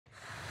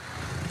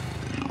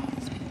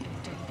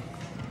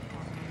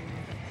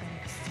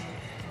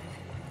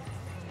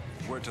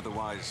Word to the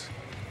wise.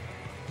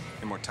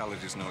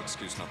 Immortality is no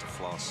excuse not to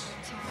floss.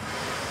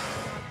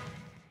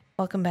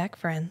 Welcome back,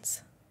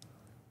 friends.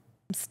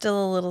 I'm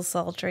still a little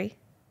sultry.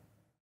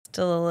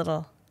 Still a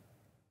little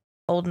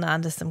holding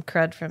on to some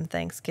crud from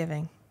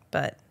Thanksgiving.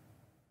 But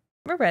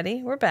we're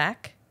ready. We're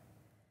back.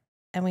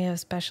 And we have a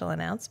special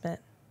announcement.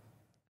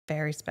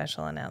 Very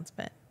special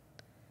announcement.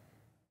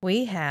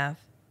 We have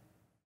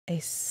a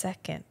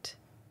second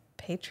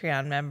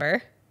Patreon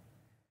member.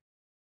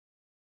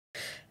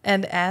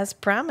 And as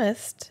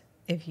promised,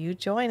 if you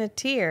join a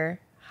tier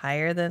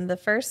higher than the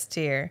first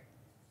tier,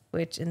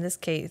 which in this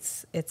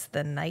case, it's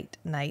the Night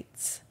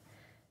Knights,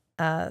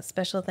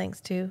 special thanks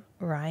to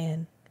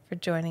Ryan for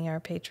joining our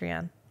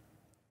Patreon.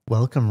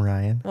 Welcome,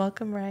 Ryan.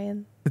 Welcome,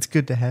 Ryan. It's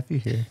good to have you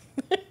here.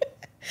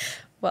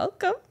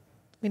 Welcome.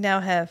 We now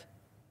have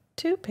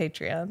 2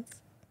 Patreons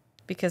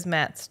because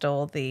Matt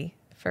stole the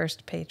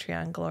first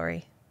Patreon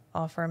glory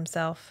all for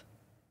himself.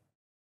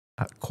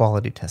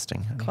 Quality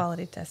testing, honey.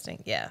 Quality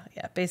testing. Yeah.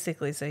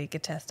 Basically, so he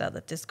could test out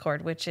the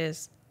Discord, which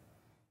is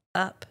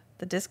up.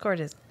 The Discord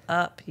is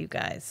up, you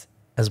guys.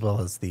 As well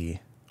as the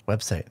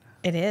website.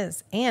 It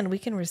is. And we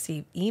can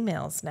receive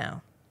emails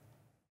now.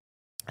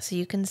 So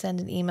you can send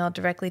an email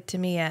directly to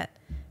me at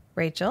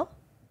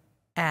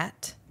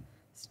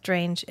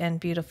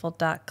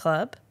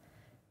rachel@strangeandbeautiful.club,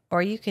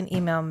 or you can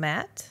email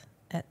Matt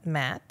at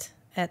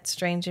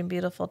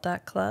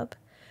strangeandbeautiful.club.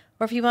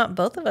 Or if you want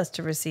both of us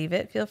to receive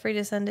it, feel free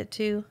to send it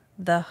to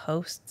the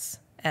hosts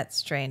at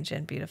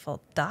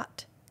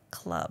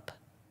strangeandbeautiful.club.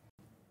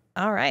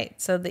 All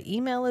right. So the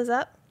email is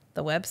up.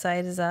 The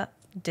website is up.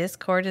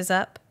 Discord is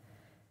up.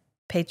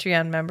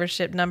 Patreon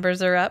membership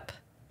numbers are up.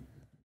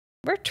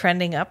 We're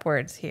trending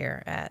upwards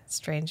here at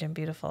Strange and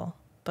Beautiful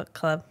Book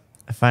Club.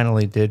 I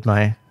finally did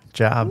my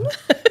job.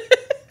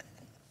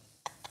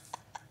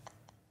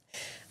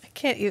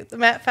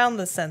 Matt found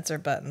the censor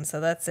button, so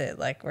that's it.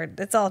 Like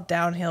it's all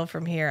downhill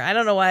from here. I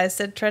don't know why I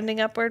said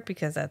trending upward,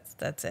 because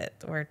that's it.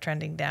 We're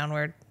trending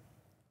downward.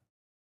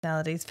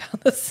 Now that he's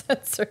found the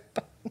censor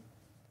button.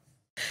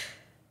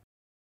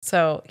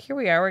 So here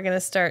we are. We're going to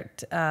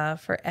start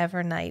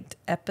Forever Night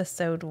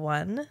episode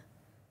 1.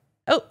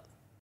 Oh,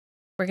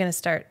 we're going to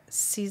start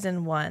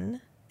season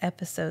 1,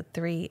 episode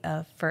 3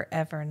 of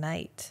Forever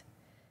Night,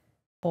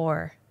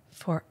 or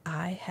For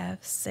I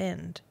Have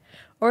Sinned,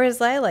 or as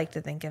I like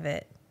to think of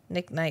it,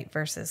 Nick Knight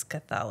versus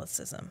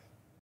Catholicism.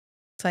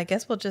 So I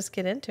guess we'll just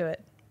get into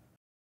it.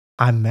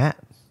 I'm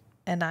Matt.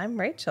 And I'm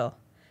Rachel.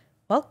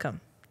 Welcome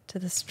to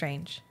the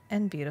Strange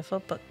and Beautiful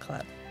Book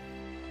Club.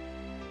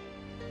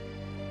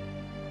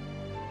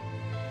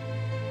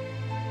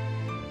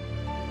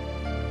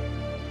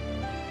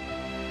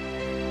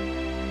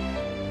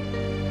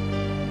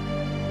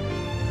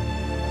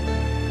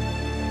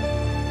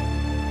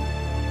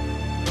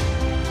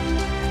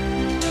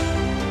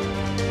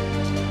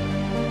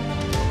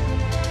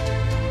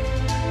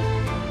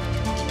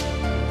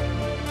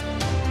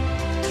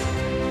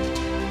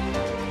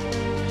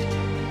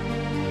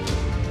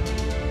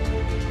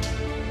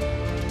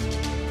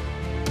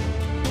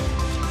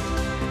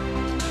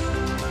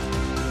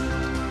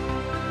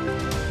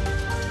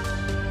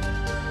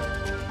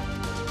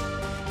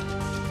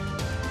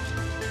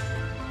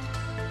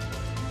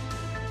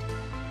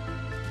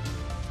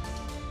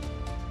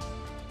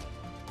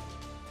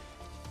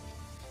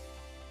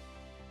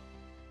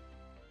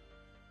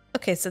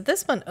 Okay, so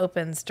this one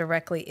opens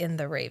directly in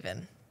the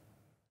Raven.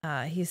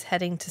 He's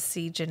heading to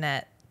see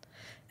Jeanette,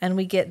 and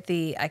we get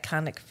the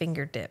iconic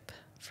finger dip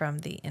from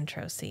the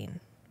intro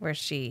scene where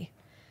he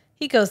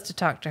goes to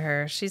talk to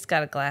her. She's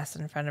got a glass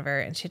in front of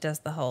her, and she does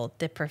the whole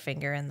dip her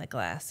finger in the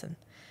glass and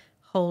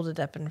hold it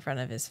up in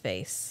front of his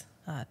face,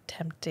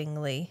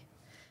 temptingly,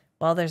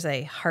 while there's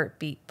a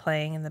heartbeat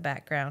playing in the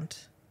background.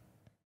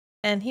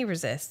 And he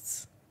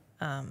resists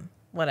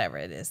whatever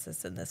it is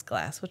that's in this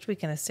glass, which we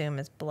can assume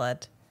is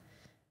blood.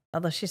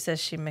 Although she says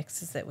she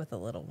mixes it with a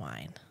little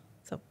wine.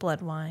 So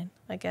blood wine,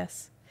 I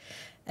guess.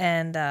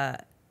 And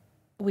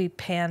we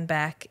pan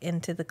back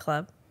into the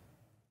club.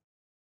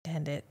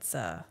 And it's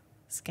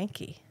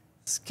Skanky.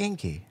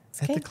 Skanky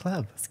at the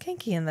club.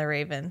 Skanky in the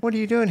Raven. What are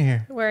you doing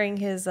here? Wearing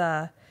his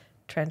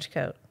trench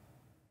coat,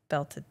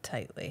 belted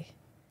tightly.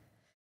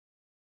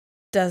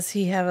 Does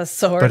he have a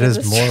sword? But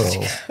his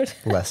morals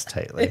less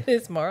tightly.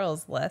 His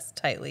morals less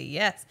tightly,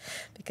 yes.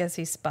 Because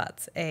he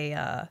spots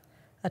a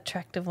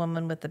attractive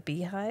woman with a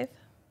beehive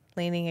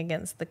leaning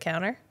against the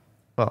counter.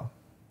 Well,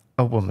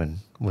 a woman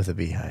with a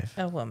beehive.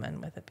 A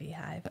woman with a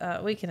beehive.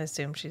 We can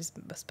assume she's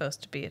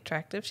supposed to be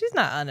attractive. She's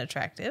not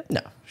unattractive. No,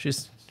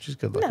 she's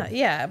good looking. No,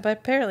 yeah, but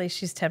apparently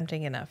she's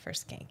tempting enough for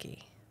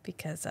Skanky,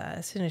 because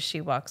as soon as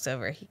she walks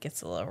over, he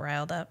gets a little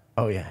riled up.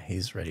 Oh yeah,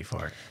 he's ready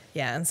for it.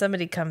 Yeah, and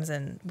somebody comes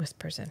and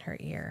whispers in her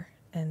ear,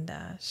 and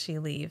she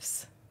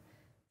leaves.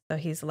 So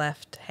he's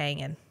left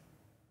hanging.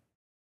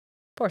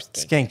 Poor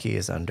Skanky. Skanky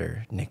is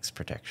under Nick's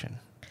protection.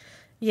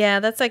 Yeah,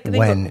 that's like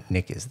when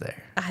Nick is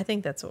there. I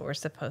think that's what we're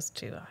supposed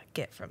to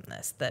get from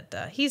this,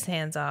 that he's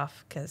hands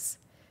off because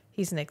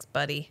he's Nick's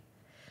buddy,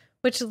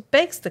 which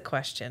begs the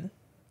question,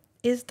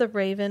 is the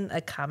Raven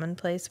a common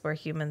place where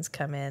humans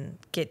come in,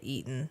 get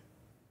eaten,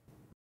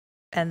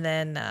 and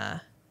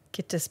then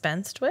get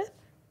dispensed with?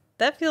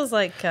 That feels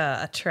like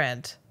a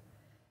trend.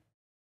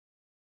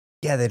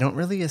 Yeah, they don't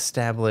really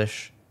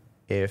establish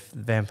if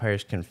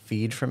vampires can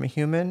feed from a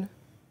human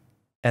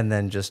and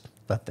then just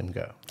let them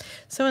go.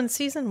 So in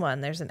season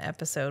 1, there's an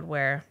episode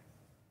where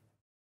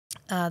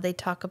they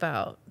talk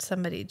about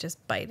somebody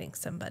just biting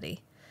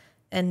somebody.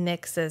 And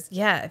Nick says,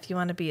 yeah, if you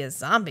want to be a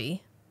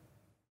zombie.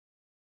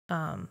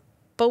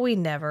 But we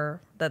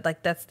never,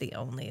 that's the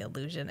only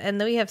illusion. And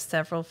then we have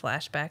several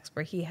flashbacks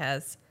where he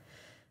has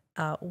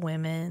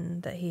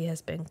women that he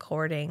has been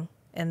courting,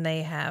 and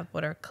they have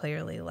what are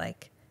clearly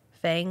like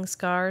fang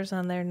scars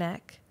on their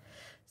neck.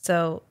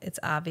 So it's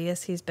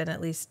obvious he's been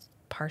at least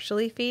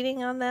partially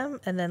feeding on them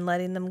and then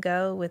letting them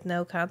go with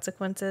no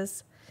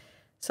consequences.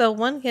 So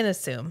one can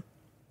assume,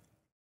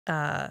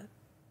 I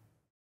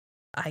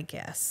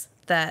guess,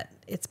 that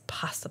it's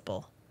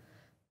possible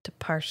to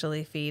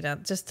partially feed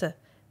on, just to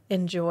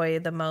enjoy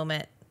the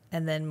moment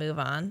and then move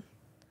on.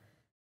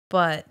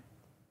 But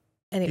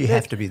anyway, you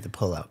have to be the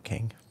pullout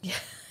king. Yeah,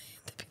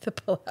 to be the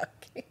pullout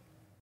king.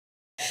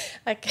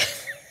 I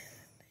can't.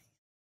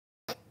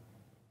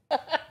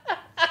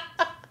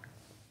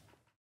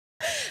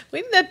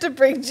 We didn't have to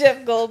bring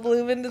Jeff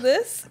Goldblum into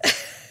this.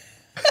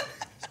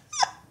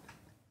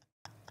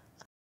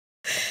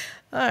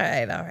 All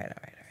right.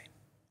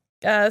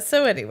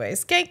 So anyway,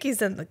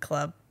 Skanky's in the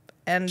club.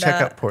 And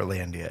check out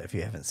Portlandia if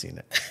you haven't seen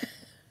it.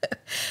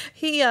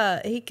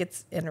 He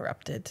gets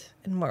interrupted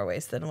in more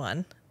ways than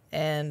one.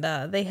 And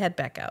they head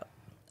back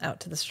out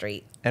to the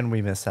street. And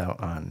we miss out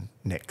on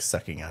Nick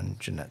sucking on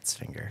Jeanette's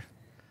finger.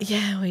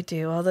 Yeah, we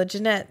do. Although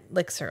Jeanette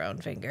licks her own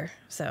finger.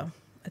 So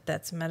if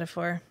that's a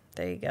metaphor,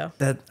 there you go.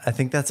 I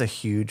think that's a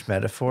huge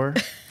metaphor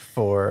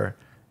for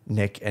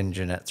Nick and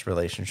Jeanette's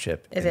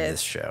relationship in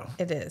this show.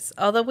 It is.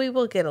 Although we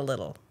will get a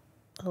little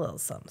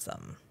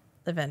something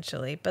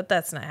eventually, but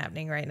that's not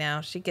happening right now.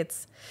 She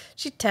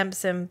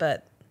tempts him,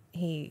 but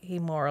he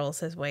morals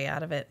his way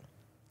out of it.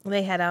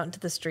 They head out into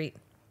the street.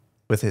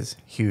 With his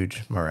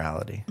huge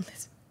morality.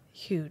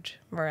 Huge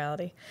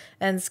morality.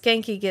 And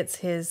Skanky gets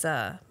his,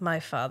 my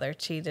father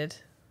cheated.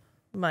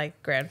 My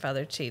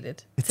grandfather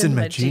cheated. It's in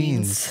my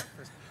jeans.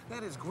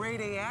 That is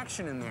grade A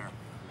action in there.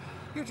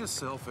 You're just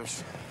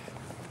selfish.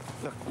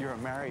 Look, you're a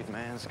married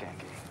man,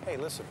 Skanky. Hey,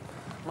 listen.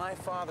 My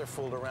father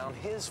fooled around.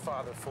 His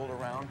father fooled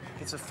around.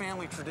 It's a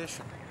family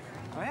tradition.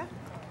 Oh, yeah?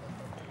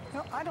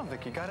 No, I don't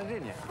think you got it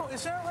in you. Oh,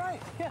 is that right?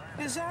 Yeah.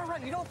 Is that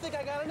right? You don't think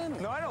I got it in me?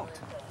 No, I don't.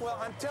 Well,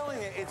 I'm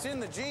telling you, it's in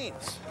the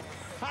genes.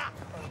 Ha!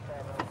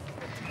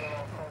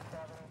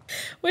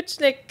 Which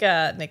Nick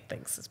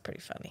thinks is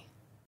pretty funny.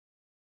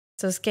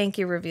 So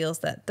Skanky reveals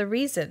that the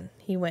reason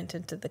he went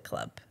into the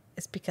club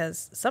is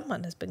because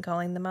someone has been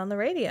calling them on the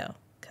radio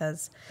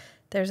because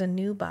there's a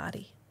new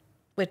body.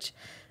 Which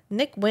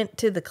Nick went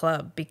to the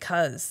club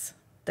because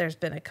there's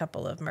been a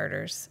couple of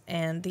murders.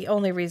 And the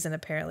only reason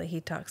apparently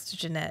he talks to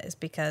Jeanette is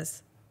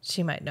because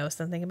she might know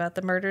something about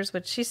the murders,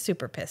 which she's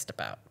super pissed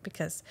about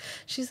because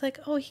she's like,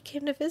 oh, he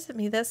came to visit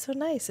me. That's so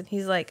nice. And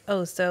he's like,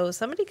 oh, so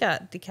somebody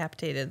got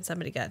decapitated and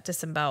somebody got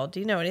disemboweled. Do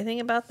you know anything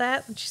about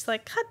that? And she's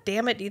like, God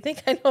damn it. Do you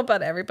think I know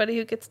about everybody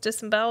who gets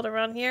disemboweled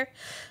around here?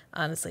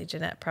 Honestly,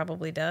 Jeanette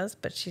probably does,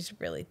 but she's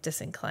really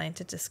disinclined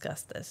to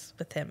discuss this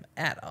with him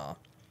at all.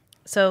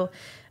 So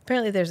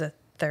apparently there's a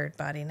third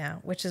body now,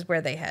 which is where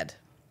they head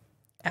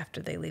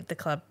after they leave the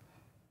club.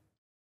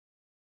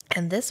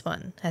 And this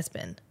one has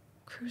been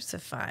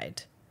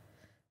crucified,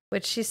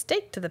 which she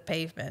staked to the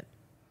pavement.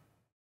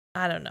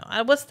 I don't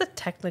know. What's the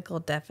technical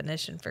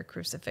definition for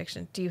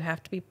crucifixion? Do you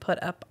have to be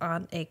put up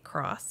on a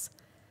cross?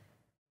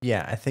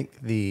 Yeah, I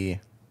think the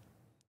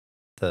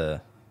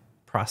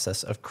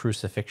process of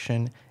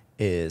crucifixion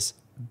is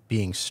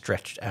being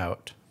stretched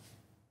out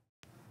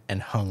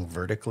and hung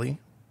vertically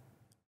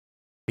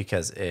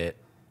because it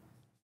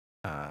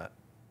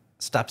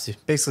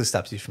basically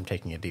stops you from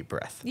taking a deep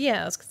breath.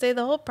 Yeah, I was gonna say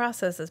the whole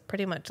process is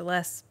pretty much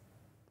less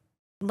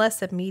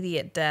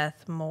immediate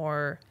death,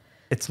 more.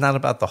 It's not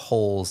about the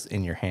holes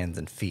in your hands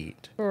and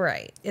feet.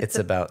 Right. It's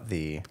about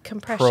the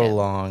compression,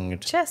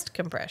 prolonged chest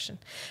compression.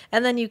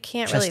 And then you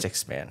can't chest really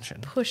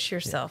expansion. Push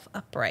yourself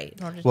upright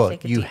in order to Well,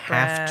 take a you deep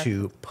have breath.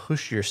 to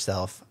push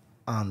yourself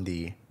on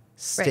the Right,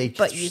 stake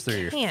but you through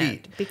your can't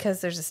feet.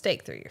 because there's a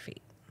stake through your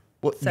feet.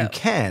 Well, So- you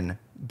can,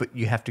 but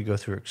you have to go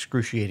through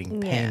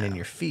excruciating pain Yeah. in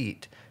your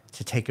feet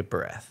to take a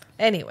breath.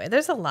 Anyway,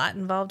 there's a lot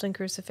involved in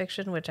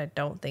crucifixion, which I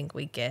don't think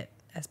we get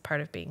as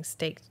part of being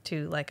staked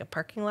to like a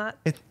parking lot.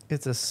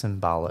 It's a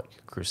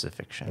symbolic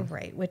crucifixion.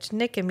 Right, which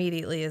Nick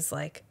immediately is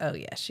like, oh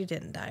yeah, she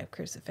didn't die of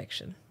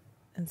crucifixion.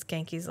 And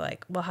Skanky's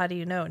like, well, how do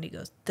you know? And he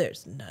goes,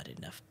 there's not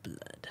enough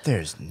blood.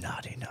 There's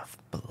not enough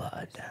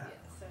blood.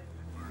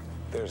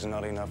 There's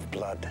not enough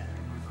blood.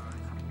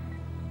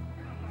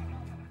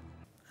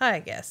 I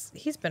guess.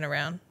 He's been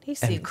around. He's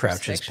seen And crouches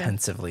crucifixion.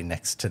 pensively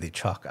next to the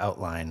chalk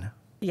outline.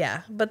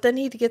 Yeah, but then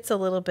he gets a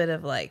little bit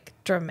of like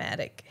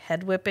dramatic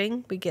head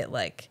whipping. We get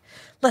like,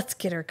 let's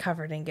get her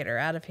covered and get her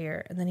out of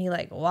here. And then he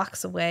like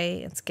walks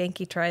away and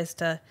Skanky tries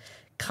to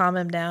calm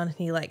him down, and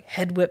he like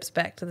head whips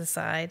back to the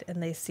side,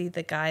 and they see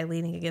the guy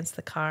leaning against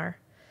the car,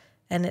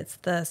 and it's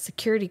the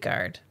security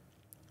guard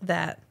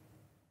that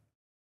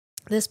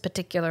this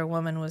particular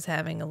woman was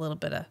having a little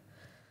bit of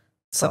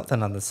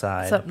Something on the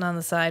side.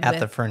 At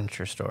the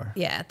furniture store.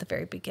 Yeah, at the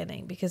very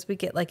beginning, because we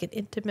get like an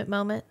intimate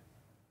moment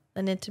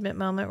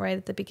right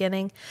at the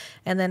beginning.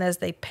 And then as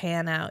they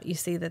pan out, you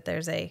see that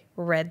there's a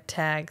red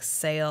tag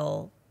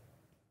sale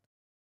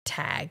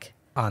tag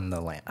On the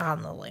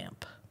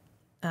lamp.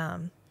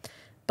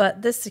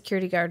 But this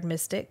security guard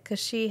missed it because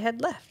she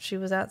had left. She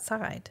was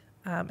outside.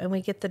 And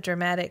we get the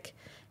dramatic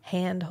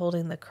hand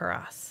holding the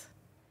cross.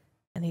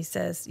 And he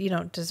says, "You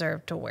don't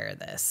deserve to wear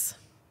this."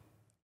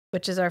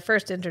 Which is our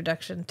first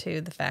introduction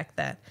to the fact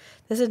that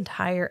this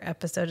entire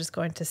episode is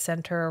going to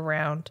center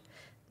around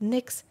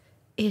Nick's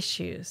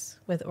issues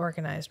with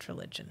organized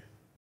religion.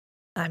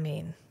 I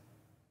mean,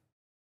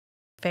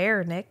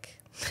 fair,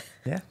 Nick.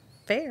 Yeah.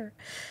 Fair.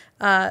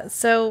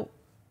 So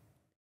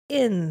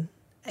in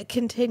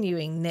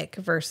continuing Nick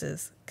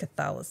versus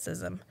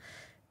Catholicism,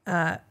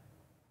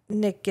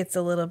 Nick gets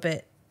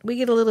we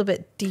get a little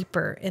bit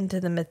deeper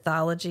into the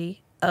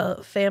mythology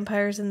of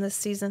vampires in this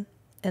season,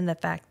 and the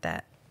fact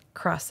that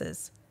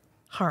crosses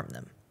harm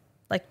them,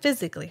 like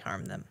physically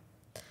harm them,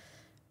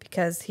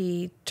 because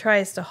he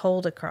tries to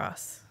hold a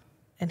cross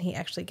and he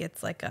actually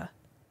gets like a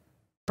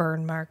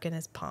burn mark in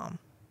his palm.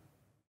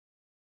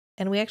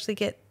 And we actually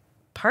get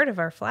part of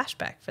our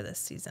flashback for this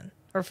season,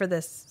 or for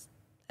this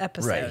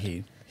episode.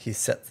 Right, he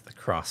sets the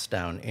cross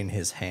down in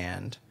his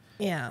hand.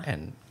 Yeah.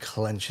 And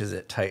clenches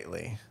it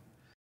tightly.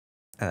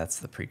 And that's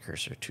the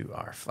precursor to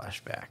our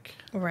flashback.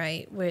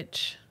 Right,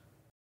 which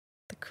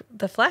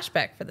the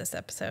flashback for this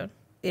episode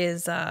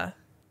is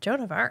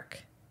Joan of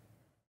Arc.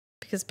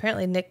 Because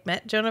apparently Nick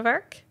met Joan of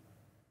Arc.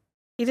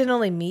 He didn't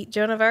only meet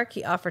Joan of Arc,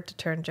 he offered to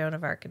turn Joan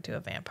of Arc into a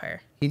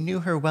vampire. He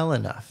knew her well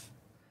enough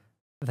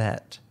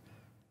that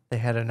they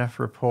had enough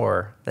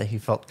rapport that he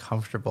felt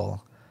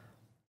comfortable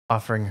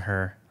offering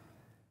her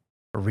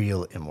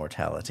real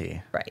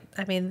immortality. Right.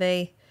 I mean,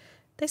 they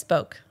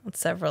spoke on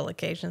several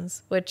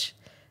occasions, which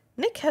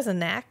Nick has a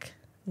knack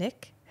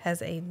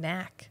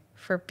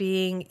for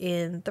being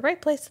in the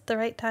right place at the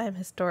right time,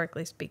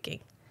 historically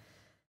speaking.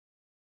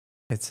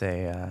 It's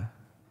a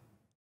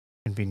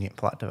convenient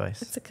plot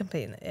device. It's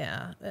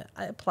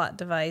a plot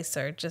device,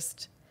 or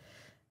just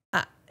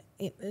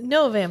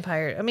no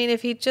vampire. I mean,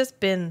 if he'd just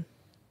been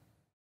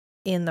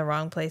in the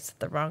wrong place at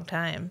the wrong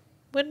time,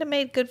 wouldn't have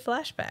made good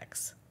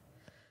flashbacks.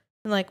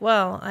 And like,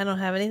 well, I don't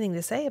have anything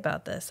to say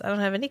about this. I don't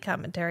have any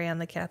commentary on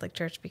the Catholic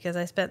Church because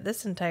I spent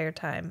this entire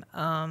time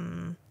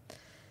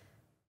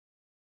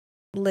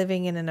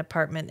living in an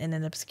apartment in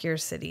an obscure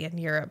city in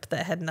Europe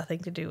that had nothing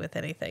to do with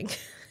anything.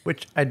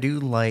 Which I do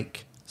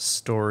like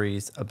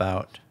stories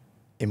about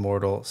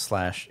immortal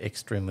 /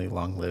 extremely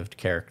long-lived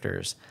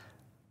characters.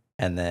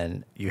 And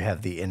then you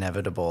have the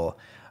inevitable,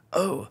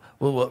 oh,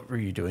 well, what were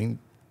you doing?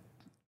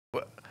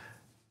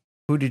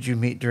 Who did you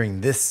meet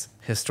during this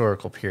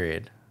historical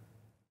period?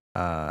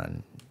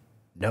 No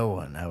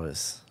one. I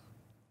was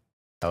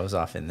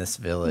off in this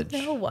village.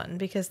 No one,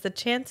 because the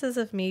chances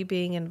of me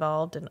being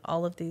involved in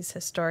all of these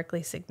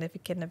historically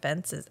significant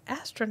events is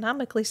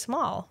astronomically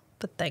small,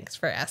 but thanks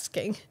for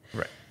asking.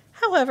 Right.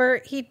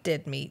 However, he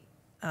did meet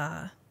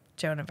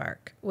Joan of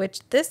Arc,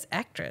 which this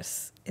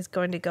actress is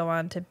going to go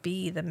on to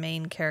be the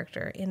main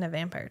character in a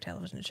vampire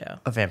television show.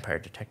 A vampire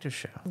detective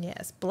show.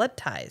 Yes, Blood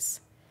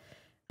Ties,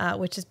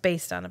 which is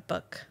based on a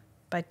book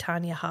by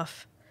Tanya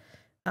Huff.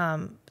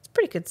 It's a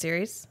pretty good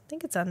series. I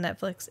think it's on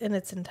Netflix in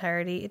its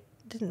entirety. It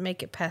didn't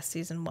make it past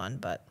season 1,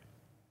 but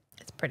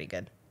it's pretty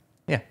good.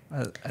 Yeah,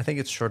 I think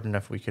it's short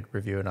enough we could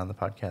review it on the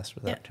podcast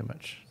without too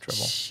much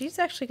trouble. She's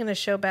actually going to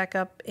show back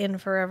up in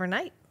Forever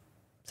Night.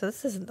 So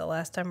this isn't the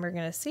last time we're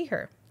going to see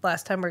her.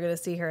 Last time we're going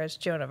to see her as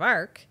Joan of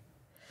Arc.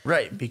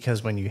 Right,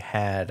 because when you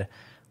had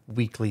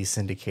weekly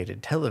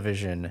syndicated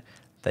television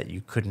that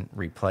you couldn't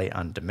replay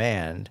on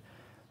demand,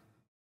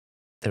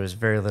 there was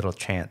very little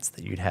chance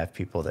that you'd have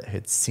people that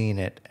had seen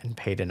it and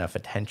paid enough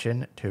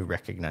attention to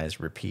recognize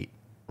repeat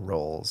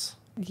roles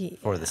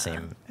for the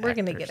same We're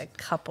going to actors. get a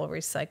couple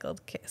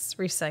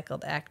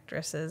recycled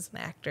actresses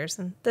and actors,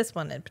 and this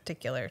one in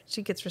particular,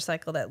 she gets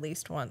recycled at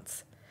least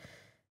once.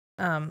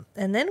 And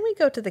then we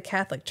go to the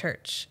Catholic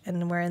Church,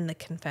 and we're in the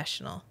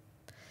confessional.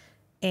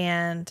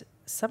 And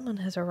someone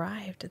has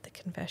arrived at the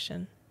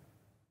confession,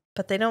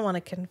 but they don't want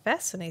to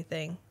confess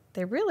anything.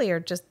 They really are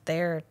just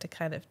there to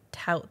kind of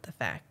tout the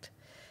fact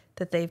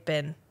that they've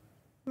been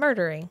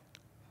murdering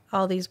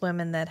all these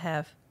women that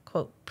have,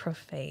 quote,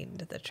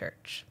 profaned the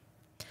church.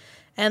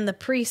 And the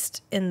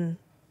priest in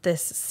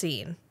this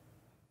scene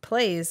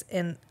plays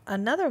in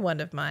another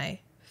one of my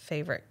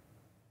favorite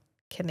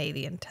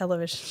Canadian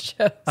television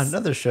shows.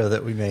 Another show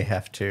that we may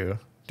have to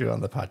do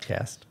on the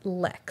podcast.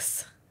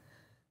 Lex.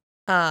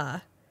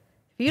 If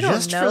you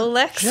don't know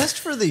Lex. Just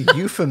for the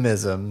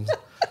euphemisms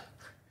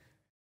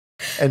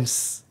and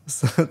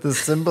the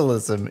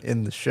symbolism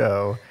in the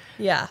show.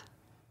 Yeah.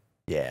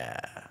 Yeah.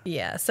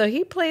 Yeah. So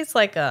he plays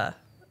like a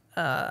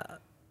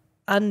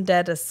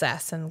undead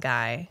assassin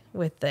guy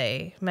with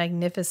a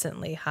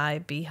magnificently high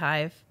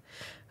beehive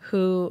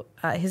who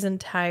his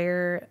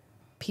entire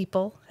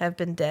people have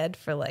been dead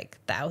for like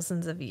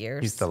thousands of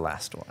years. He's the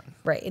last one.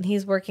 Right. And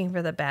he's working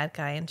for the bad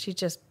guy, and she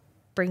just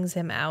brings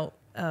him out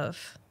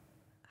of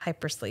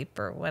hypersleep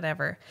or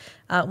whatever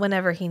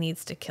whenever he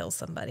needs to kill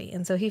somebody.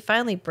 And so he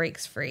finally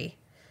breaks free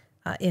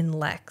in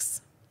Lex,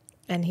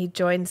 and he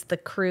joins the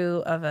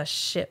crew of a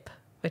ship,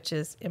 which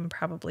is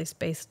improbably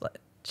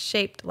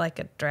shaped like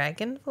a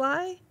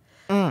dragonfly.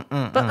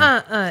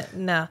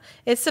 No,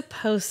 it's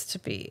supposed to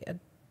be a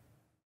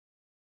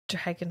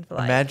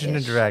dragonfly. Imagine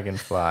a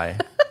dragonfly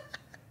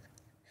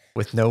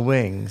with no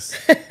wings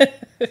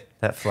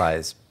that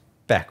flies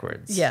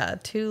backwards. Yeah,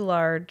 two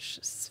large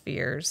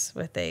spheres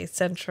with a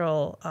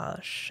central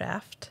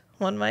shaft,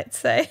 one might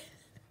say.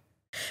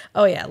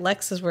 Oh yeah,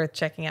 Lex is worth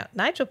checking out.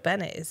 Nigel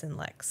Bennett is in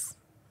Lex.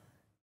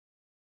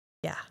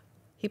 Yeah,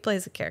 he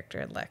plays a character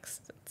in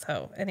Lex.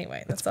 So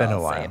anyway, that's It's been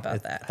all a I'll say while.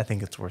 about that. I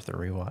think it's worth a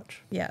rewatch.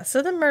 Yeah,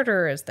 so the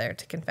murderer is there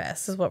to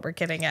confess, is what we're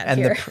getting at And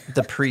here.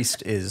 the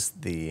priest is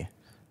the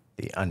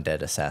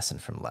undead assassin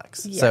from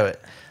Lex. Yeah. So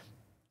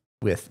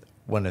with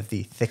one of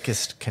the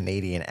thickest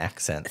Canadian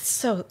accents.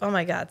 So, oh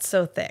my God,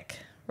 so thick,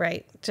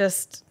 right?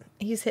 Just,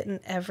 he's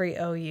hitting every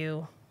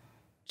OU.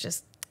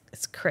 Just,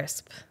 it's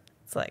crisp.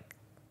 It's like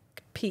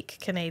peak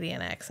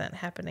Canadian accent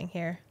happening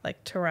here,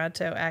 like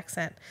Toronto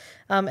accent.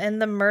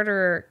 And the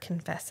murderer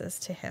confesses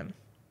to him.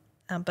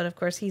 But of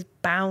course, he's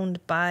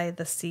bound by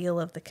the seal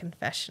of the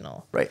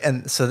confessional. Right.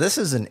 And so this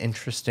is an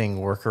interesting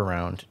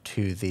workaround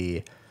to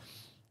the,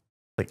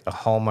 like, a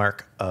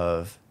hallmark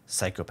of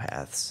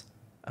psychopaths,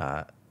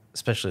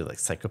 especially like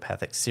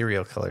psychopathic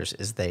serial killers,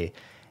 is they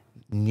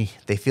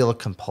feel a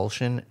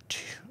compulsion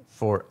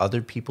for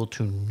other people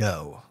to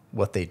know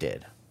what they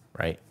did,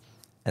 right?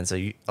 And so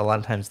a lot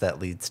of times that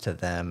leads to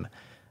them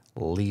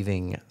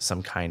leaving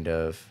some kind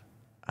of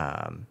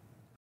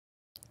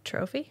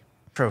Trophy?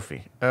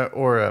 trophy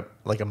or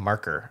like a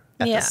marker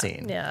at the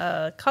scene.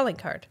 Yeah, a calling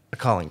card. A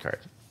calling card.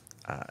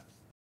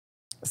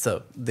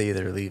 So they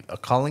either leave a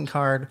calling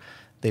card,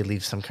 they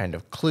leave some kind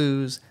of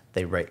clues,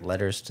 they write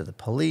letters to the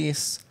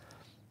police,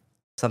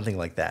 something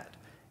like that.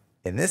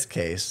 In this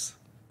case,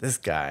 this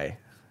guy,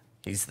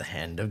 he's the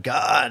hand of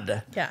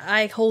God. Yeah,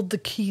 I hold the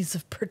keys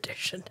of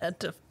perdition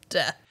and of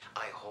death.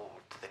 I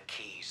hold the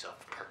keys of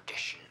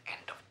perdition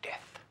and of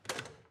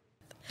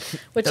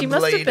death. Which The he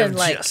must have blade been of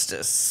like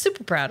justice.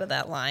 super proud of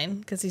that line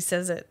because he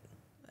says it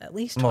at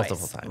least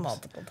Multiple twice. times.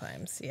 Multiple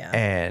times, yeah.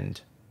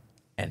 And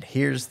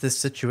here's this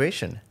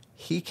situation.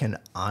 He can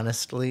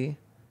honestly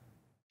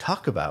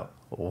talk about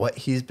what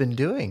he's been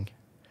doing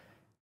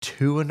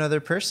to another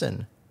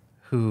person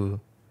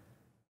who,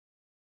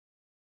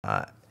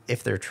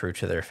 if they're true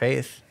to their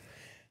faith,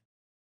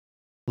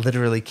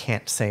 literally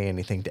can't say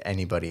anything to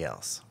anybody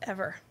else.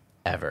 Ever.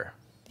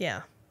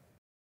 Yeah.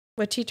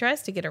 Which he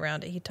tries to get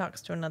around it. He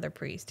talks to another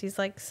priest. He's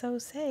like, so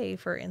say,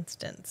 for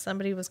instance,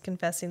 somebody was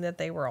confessing that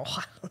they were, I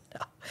don't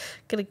know,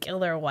 going to kill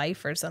their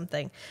wife or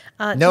something.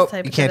 Nope,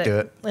 you can't do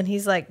it. And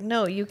he's like,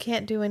 no, you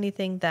can't do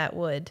anything that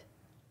would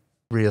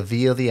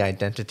Reveal the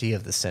identity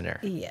of the sinner.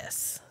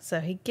 Yes. So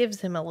he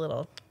gives him a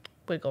little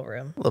wiggle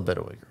room. A little bit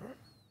of wiggle room.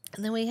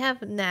 And then we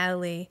have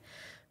Natalie,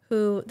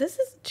 who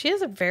she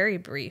has a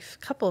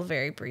couple of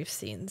very brief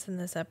scenes in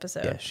this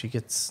episode. Yeah, she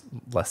gets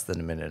less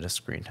than a minute of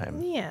screen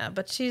time. Yeah,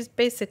 but she's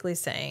basically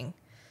saying,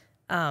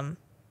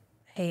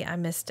 hey, I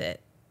missed it.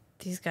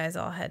 These guys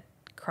all had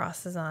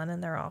crosses on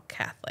and they're all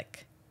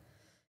Catholic.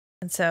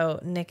 And so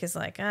Nick is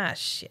like,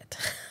 shit.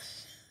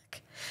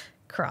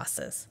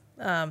 Crosses.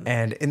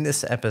 And in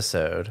this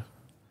episode,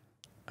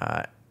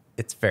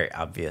 it's very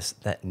obvious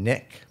that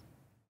Nick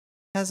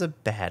has a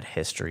bad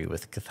history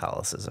with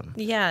Catholicism.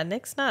 Yeah,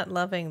 Nick's not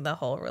loving the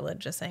whole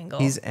religious angle.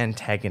 He's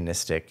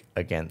antagonistic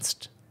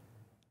against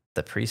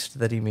the priest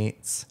that he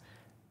meets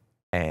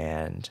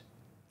and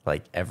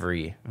like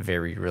every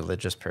very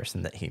religious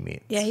person that he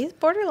meets. Yeah, he's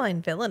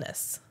borderline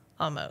villainous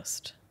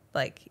almost.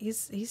 Like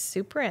he's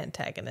super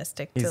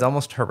antagonistic. He's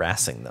almost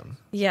harassing them.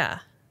 Yeah.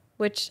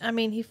 Which, I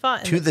mean, he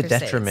fought in to the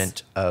Crusades.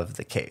 detriment of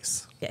the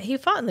case. Yeah, he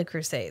fought in the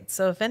Crusades.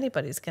 So if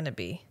anybody's going to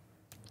be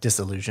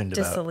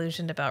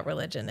Disillusioned about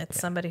religion, it's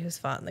somebody who's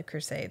fought in the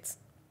Crusades.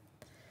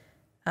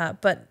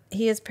 But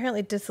he is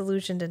apparently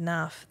disillusioned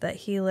enough that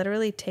he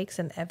literally takes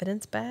an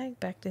evidence bag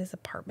back to his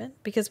apartment,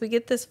 because we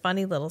get this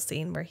funny little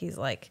scene where he's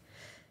like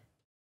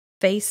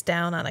face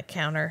down on a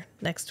counter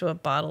next to a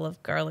bottle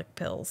of garlic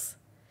pills,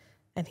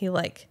 and he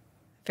like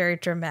very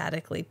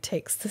dramatically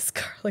takes this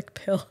garlic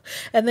pill,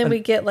 and then we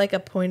get like a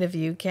point of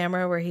view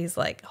camera where he's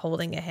like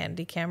holding a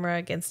handy camera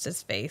against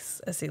his face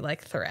as he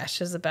like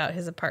thrashes about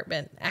his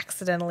apartment,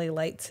 accidentally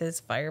lights his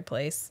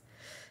fireplace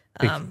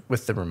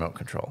with the remote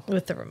control.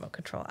 With the remote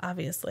control,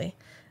 obviously.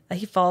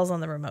 He falls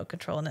on the remote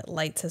control and it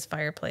lights his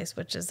fireplace,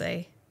 which is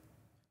a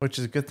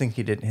good thing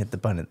he didn't hit the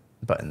button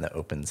that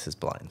opens his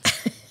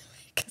blinds.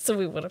 so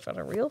we would have had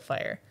a real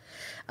fire.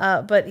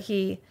 But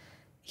he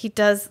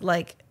does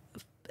like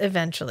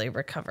eventually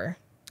recover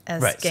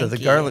as right. Genki So the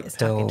garlic is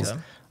talking to pills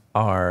him.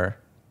 are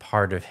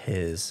part of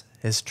his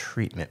his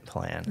treatment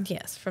plan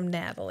Yes, from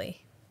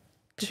Natalie.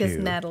 Because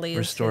to Natalie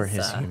restore is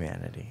his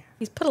humanity.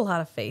 He's put a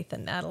lot of faith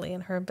in Natalie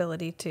and her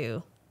ability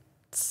to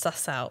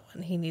suss out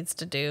what he needs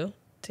to do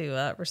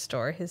to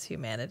restore his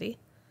humanity.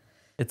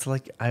 It's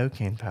like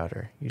iocane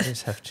powder. You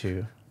just have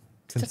to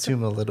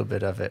consume a little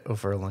bit of it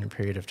over a long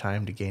period of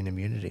time to gain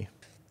immunity.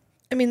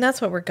 I mean, that's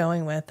what we're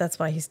going with. That's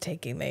why he's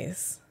taking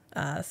these.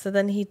 So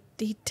then he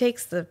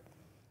takes the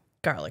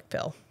garlic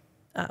pill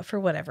for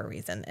whatever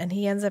reason, and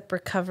he ends up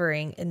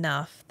recovering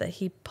enough that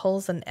he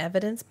pulls an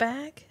evidence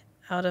bag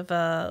out of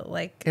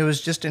It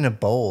was just in a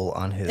bowl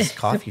on his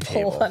coffee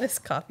table. On his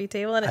coffee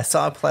table, and I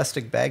saw a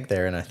plastic bag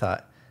there, and I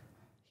thought,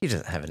 he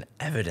doesn't have an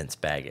evidence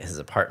bag at his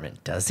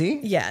apartment, does he?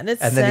 Yeah, and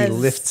then he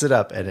lifts it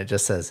up, and it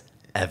just says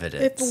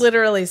evidence. It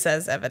literally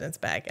says evidence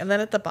bag, and then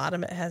at the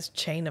bottom it has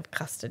chain of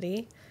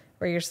custody,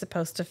 where you're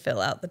supposed to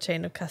fill out the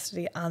chain of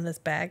custody on this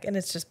bag, and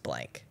it's just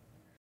blank.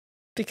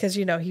 Because,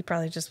 he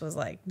probably just was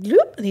like,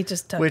 bloop, and he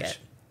just took it. Which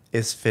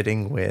is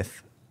fitting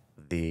with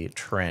the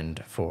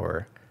trend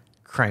for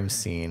crime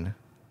scene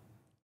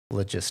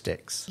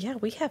logistics. Yeah,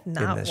 we have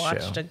not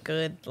watched a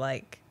good,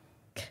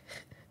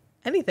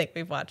 anything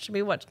we've watched.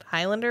 We watched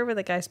Highlander, where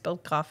the guy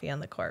spilled coffee on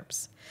the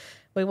corpse.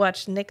 We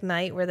watched Nick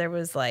Knight, where there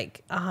was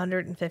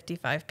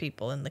 155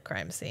 people in the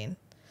crime scene.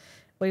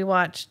 We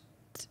watched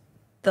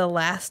the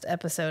last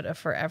episode of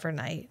Forever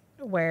Night,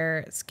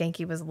 where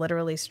Skanky was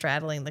literally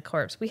straddling the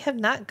corpse. We have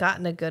not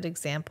gotten a good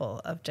example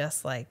of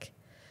just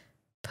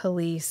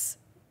police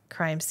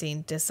crime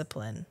scene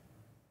discipline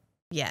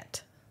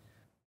yet.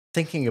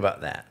 Thinking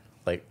about that,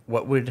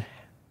 what would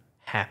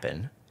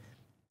happen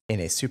in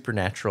a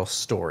supernatural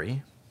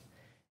story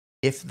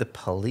if the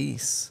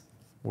police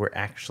were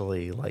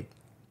actually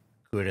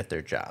good at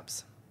their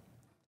jobs?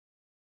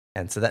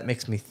 And so that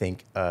makes me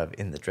think of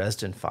in the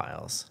Dresden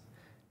Files,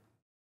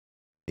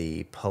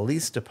 the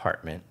police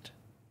department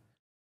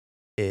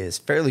is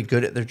fairly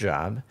good at their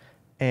job,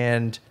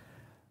 and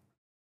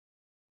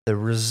the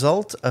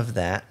result of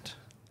that,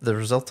 the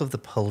result of the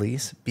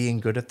police being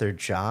good at their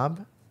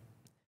job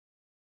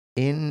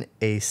in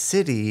a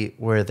city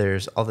where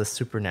there's all this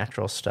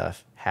supernatural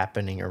stuff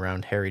happening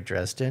around Harry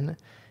Dresden,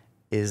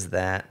 is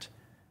that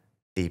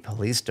the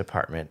police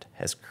department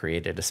has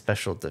created a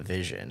special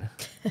division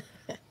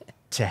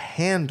to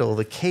handle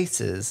the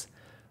cases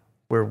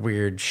where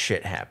weird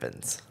shit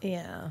happens.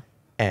 Yeah.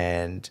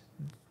 And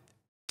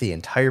the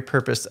entire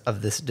purpose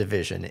of this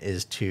division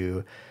is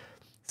to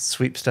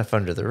sweep stuff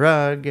under the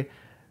rug,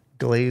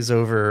 glaze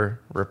over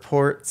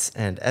reports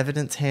and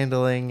evidence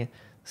handling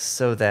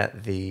so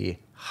that the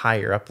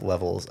higher up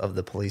levels of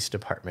the police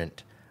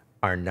department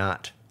are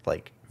not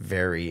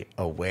very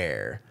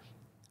aware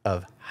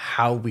of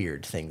how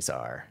weird things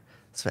are.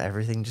 So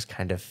everything just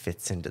kind of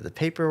fits into the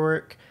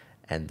paperwork,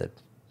 and the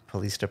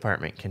police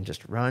department can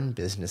just run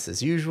business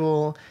as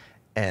usual.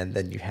 And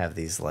then you have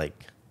these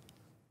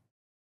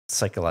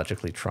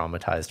psychologically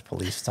traumatized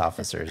police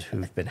officers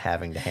who've been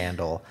having to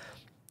handle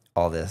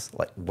all this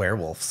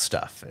werewolf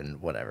stuff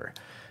and whatever.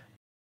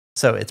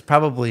 So it's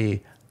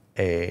probably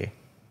a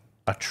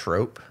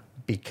trope,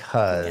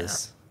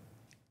 because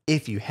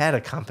if you had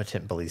a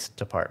competent police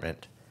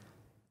department,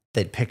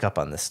 they'd pick up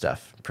on this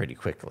stuff pretty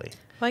quickly.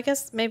 Well, I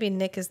guess maybe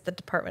Nick is the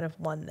Department of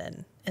One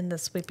then, in the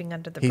sweeping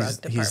under the rug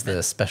department. He's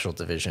the special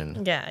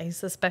division. Yeah, he's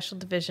the special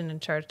division in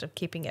charge of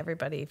keeping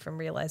everybody from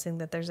realizing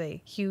that there's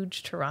a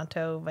huge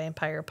Toronto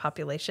vampire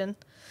population.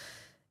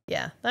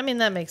 Yeah, I mean,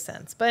 that makes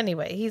sense. But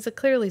anyway, he's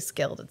clearly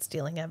skilled at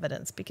stealing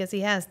evidence, because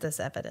he has this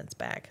evidence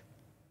bag.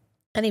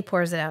 And he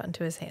pours it out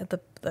into his hand.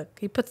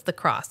 He puts the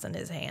cross in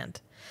his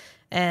hand.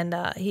 And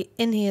he,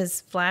 in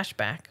his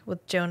flashback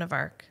with Joan of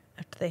Arc,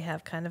 after they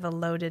have kind of a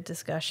loaded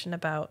discussion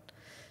about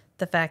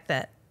the fact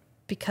that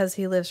because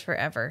he lives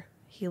forever,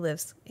 he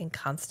lives in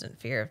constant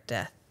fear of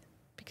death,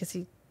 because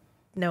he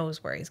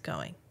knows where he's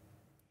going.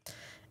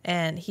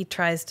 And he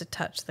tries to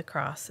touch the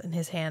cross, and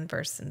his hand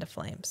bursts into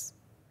flames.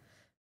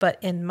 But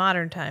in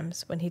modern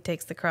times, when he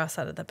takes the cross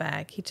out of the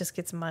bag, he just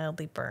gets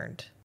mildly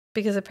burned,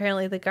 because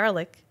apparently the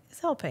garlic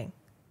is helping.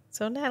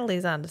 So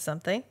Natalie's onto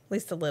something, at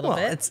least a little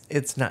bit. Well,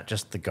 it's not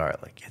just the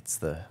garlic; it's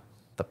the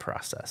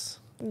process.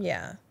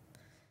 Yeah.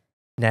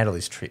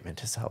 Natalie's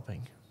treatment is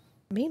helping.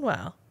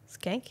 Meanwhile,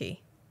 Skanky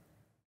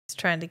is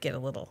trying to get a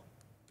little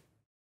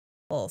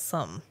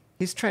something.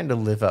 He's trying to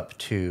live up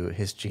to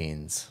his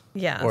genes.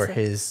 Yeah. Or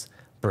his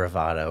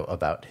bravado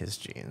about his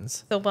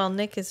genes. So while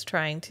Nick is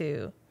trying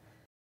to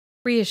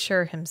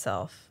reassure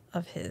himself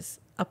of his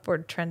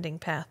upward trending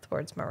path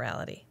towards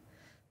morality,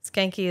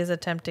 Skanky is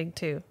attempting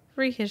to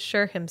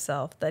reassure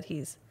himself that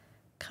he's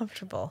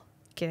comfortable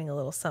getting a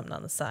little something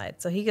on the side.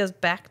 So he goes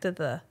back to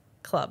the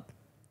club.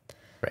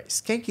 Right.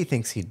 Skanky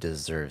thinks he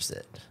deserves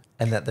it,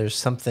 and that there's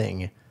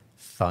something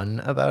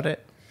fun about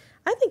it.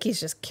 I think he's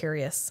just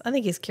curious. I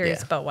think he's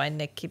curious about why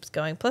Nick keeps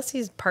going. Plus,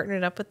 he's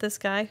partnered up with this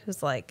guy who's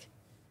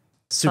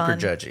super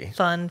judgy,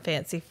 fun,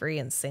 fancy free,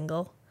 and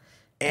single.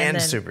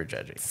 And super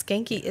judgy.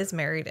 Skanky is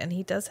married, and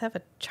he does have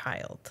a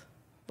child,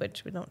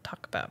 which we don't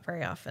talk about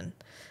very often.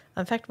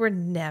 In fact, we're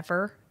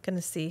never going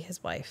to see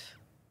his wife,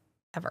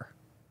 ever.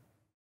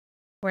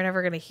 We're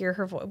never going to hear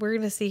her voice. We're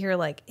going to see her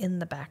like in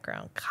the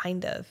background,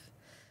 kind of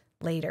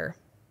later.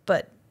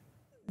 But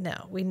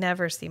no, we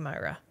never see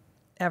Myra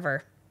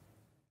ever.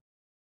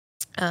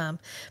 But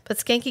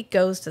Skanky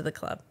goes to the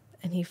club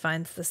and he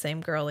finds the same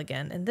girl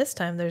again. And this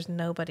time there's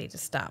nobody to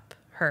stop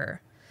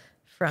her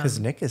from Because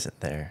Nick isn't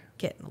there.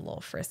 getting a little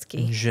And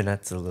frisky.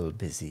 Jeanette's a little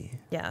busy.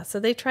 Yeah, so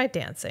they try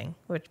dancing,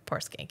 which poor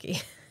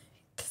Skanky.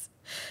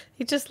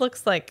 He just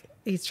looks like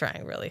he's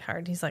trying really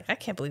hard. He's like, I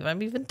can't believe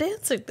I'm even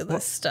dancing to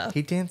this stuff.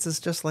 He dances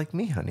just like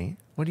me, honey.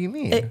 What do you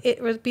mean?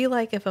 It would be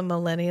like if a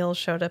millennial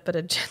showed up at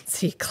a Gen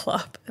Z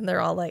club and they're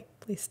all like,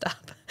 please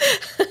stop.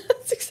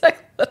 That's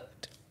exactly what I'm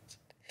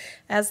doing.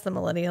 As the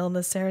millennial in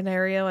this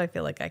scenario, I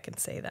feel like I can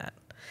say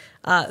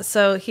that.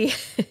 So he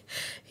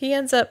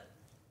ends up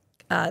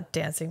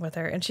dancing with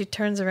her, and she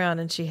turns around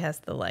and she has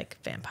the like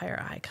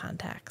vampire eye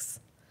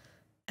contacts.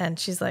 And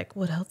she's like,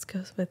 what else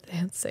goes with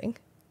dancing?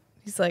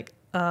 He's like,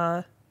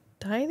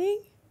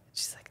 dining?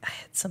 She's like, I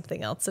had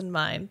something else in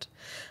mind.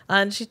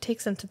 And she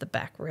takes him to the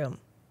back room.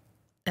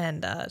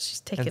 And she's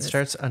taking and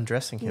starts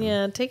undressing him.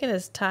 Yeah, taking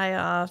his tie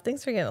off.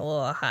 Things are getting a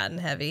little hot and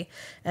heavy.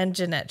 And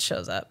Jeanette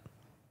shows up.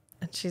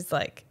 And she's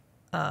like,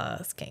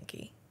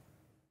 Skanky.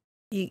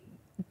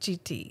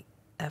 GTFO.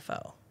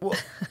 Well,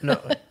 no.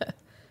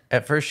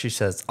 At first she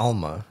says,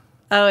 Alma,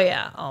 Oh,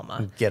 yeah,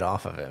 Alma. get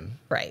off of him.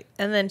 Right.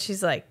 And then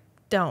she's like,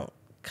 don't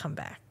come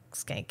back,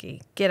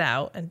 Skanky. Get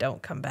out and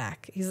don't come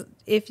back.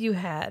 If you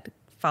had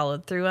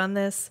followed through on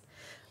this,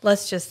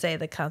 let's just say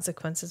the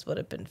consequences would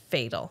have been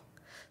fatal.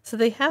 So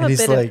they have And a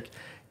he's bit like,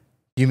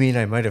 you mean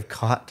I might have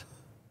caught?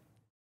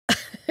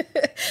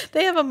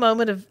 they have a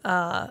moment of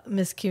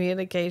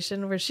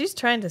miscommunication where she's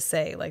trying to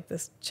say, like,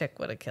 this chick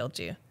would have killed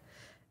you.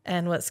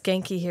 And what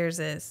Skanky hears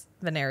is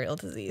venereal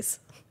disease.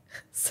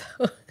 So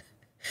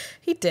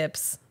he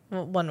dips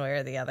one way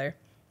or the other.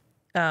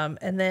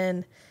 And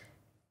then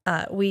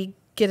we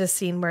get a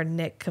scene where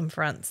Nick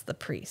confronts the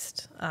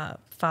priest,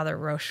 Father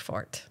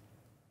Rochefort.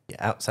 Yeah,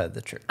 outside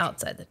the church.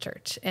 Outside the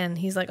church. And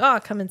he's like, oh,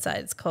 come inside.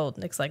 It's cold.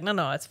 Nick's like,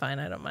 no, it's fine.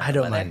 I don't mind. I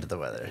don't mind the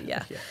weather.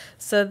 Yeah.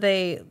 So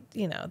they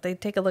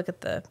take a look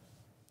at the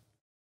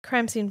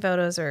crime scene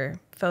photos or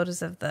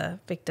photos of the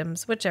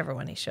victims, whichever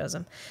one he shows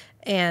them.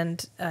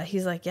 And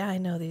he's like, yeah, I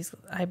know these.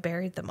 I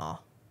buried them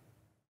all.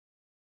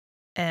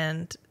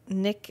 And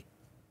Nick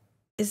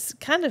is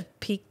kind of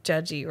peak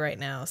judgy right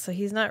now. So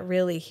he's not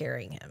really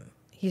hearing him.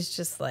 He's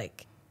just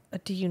like,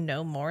 do you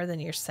know more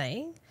than you're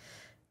saying?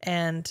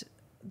 And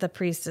the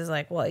priest is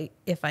like, well,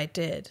 if I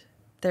did,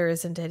 there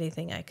isn't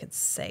anything I could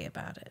say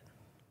about it.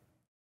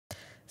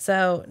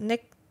 So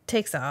Nick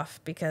takes off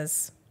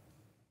because,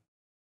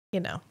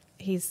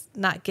 he's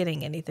not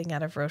getting anything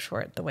out of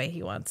Rochefort the way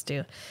he wants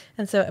to.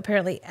 And so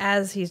apparently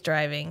as he's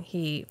driving,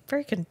 he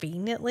very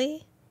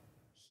conveniently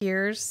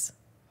hears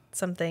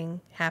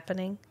something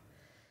happening.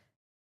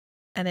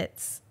 And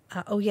it's,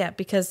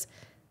 because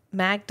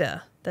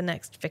Magda, the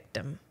next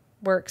victim,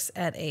 works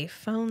at a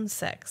phone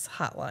sex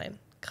hotline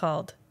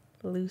called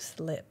Loose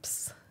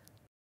Lips.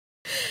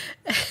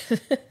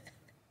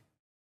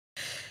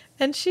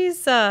 And she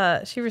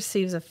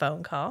receives a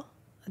phone call,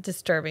 a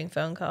disturbing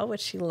phone call, which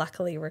she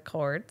luckily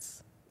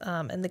records.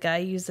 And the guy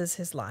uses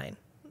his line,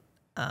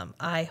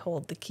 I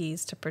hold the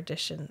keys to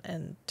perdition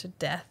and to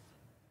death.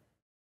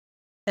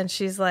 And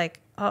she's like,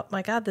 oh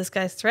my God, this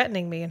guy's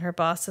threatening me. And her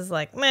boss is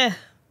like, meh.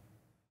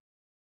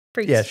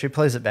 Freaks. Yeah, she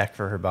plays it back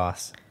for her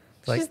boss.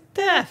 Like,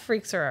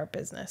 freaks are our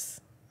business,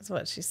 is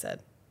what she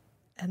said.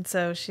 And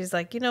so she's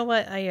like, you know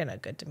what? You're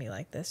not good to me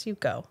like this. You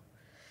go.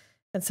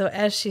 And so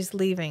as she's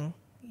leaving,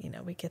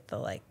 we get the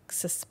like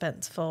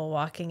suspenseful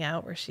walking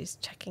out where she's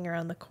checking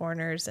around the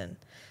corners and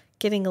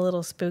getting a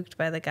little spooked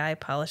by the guy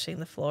polishing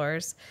the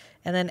floors.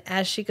 And then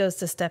as she goes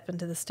to step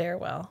into the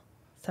stairwell,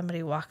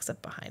 somebody walks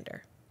up behind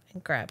her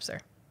and grabs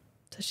her.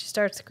 So she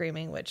starts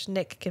screaming, which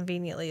Nick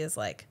conveniently is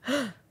like,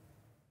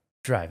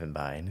 driving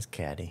by in his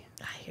caddy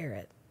I hear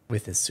it.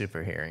 with his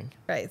super hearing.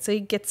 Right. So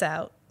he gets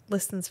out,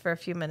 listens for a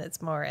few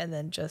minutes more, and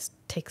then just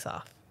takes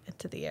off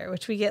into the air,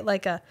 which we get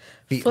like a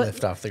Feet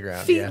lift off the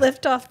ground. Feet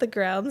lift off the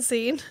ground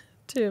scene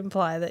to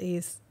imply that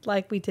he's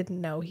like, we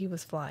didn't know he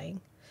was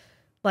flying.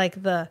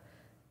 Like the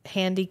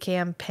handy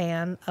cam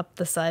pan up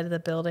the side of the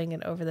building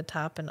and over the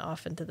top and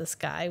off into the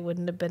sky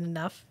wouldn't have been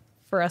enough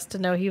for us to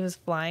know he was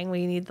flying.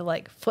 We need the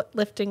like foot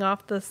lifting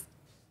off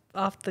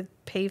the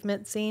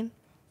pavement scene.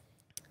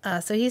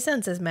 So he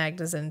senses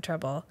Magda's in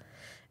trouble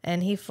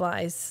and he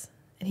flies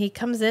and he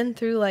comes in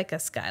through like a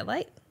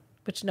skylight,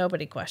 which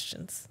nobody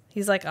questions.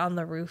 He's like on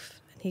the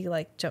roof and he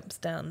like jumps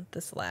down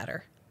this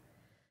ladder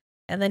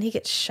and then he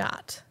gets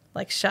shot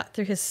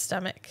through his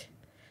stomach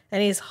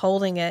and he's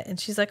holding it and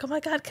she's like, oh my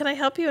God, can I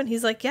help you? And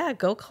he's like, yeah,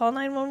 go call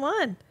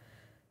 911.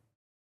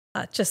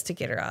 Just to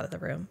get her out of the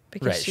room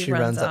because she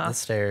runs up off the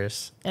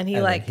stairs and he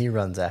he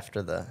runs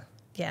after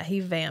he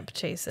vamp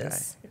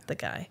chases the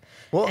guy.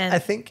 Well, and I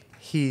think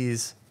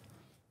he's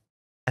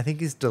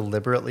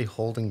deliberately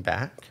holding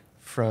back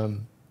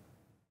from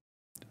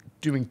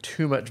doing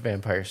too much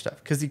vampire stuff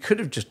because he could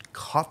have just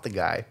caught the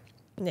guy.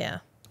 Yeah.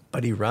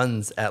 But he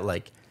runs at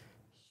like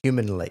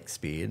human-like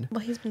speed. Well,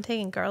 he's been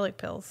taking garlic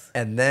pills.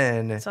 And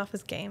then It's off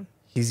his game.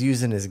 he's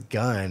using his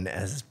gun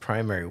as his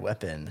primary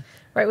weapon.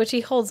 Right, which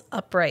he holds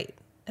upright,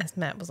 as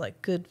Matt was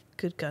like, good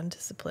gun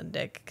discipline,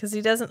 Dick. Because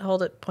he doesn't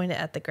hold it pointed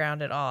at the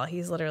ground at all.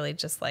 He's literally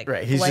just like,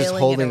 Right, he's just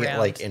holding it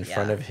like in Yeah.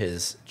 front of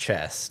his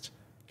chest,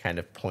 kind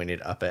of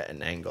pointed up at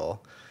an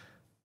angle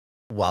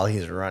while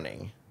he's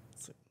running.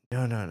 It's like,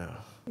 no.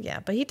 Yeah,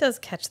 but he does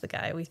catch the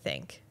guy, we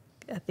think,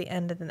 at the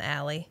end of an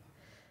alley.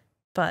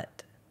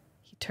 But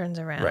he turns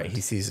around. Right,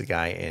 he sees a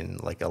guy in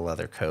like a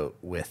leather coat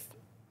with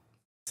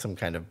some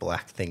kind of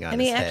black thing on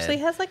and his he head. actually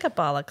has like a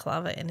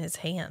balaclava in his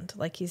hand,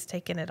 like he's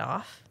taking it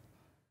off.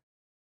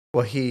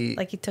 Well,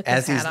 Like he took his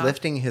as he's hat off.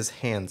 lifting his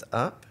hands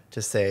up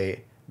to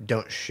say,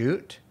 don't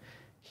shoot,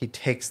 he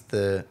takes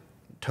the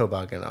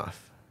toboggan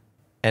off.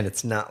 And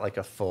it's not like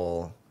a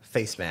full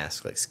face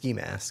mask, like ski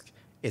mask.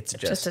 It's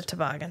just a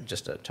toboggan.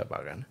 Just a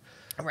toboggan.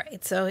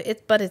 Right. So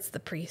but it's the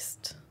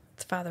priest.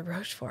 It's Father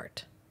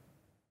Rochefort.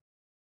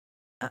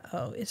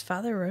 Uh-oh. Is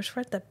Father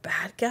Rochefort the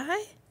bad guy?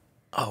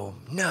 Oh,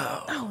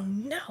 no. Oh,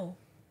 no.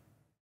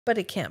 But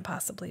it can't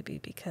possibly be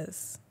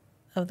because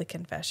of the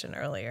confession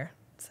earlier.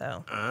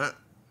 So.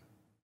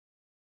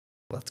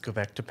 Let's go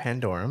back to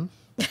Pandorum.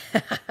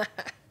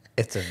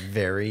 It's a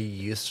very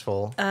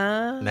useful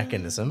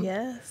mechanism.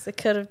 Yes. It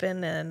could have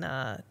been an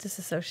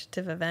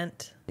disassociative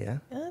event. Yeah.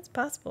 Yeah, it's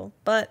possible.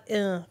 But,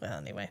 well,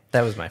 anyway.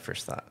 That was my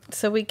first thought.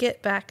 So we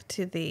get back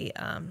to the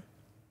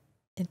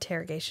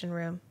interrogation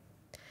room.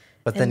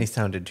 But then he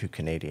sounded too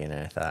Canadian,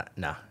 and I thought,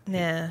 nah,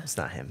 Yeah. it's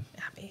not him.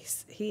 I mean,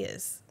 he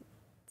is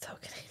so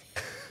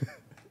Canadian.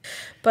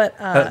 But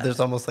There's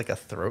almost like a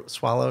throat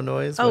swallow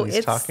noise when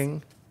he's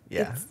talking.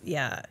 Yeah.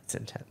 It's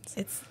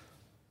intense.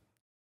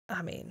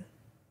 I mean,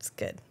 it's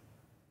good.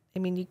 I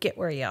mean, you get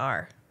where you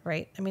are,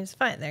 right? I mean, it's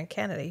fine. They're in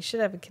Canada. You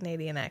should have a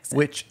Canadian accent.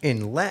 Which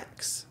in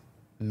Lex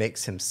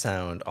makes him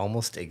sound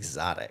almost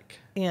exotic.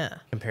 Yeah.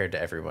 Compared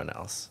to everyone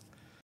else.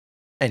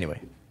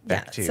 Anyway,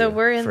 back to so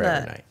we're in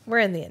Forever Night. we're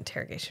in the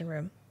interrogation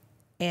room,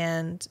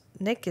 and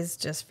Nick is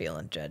just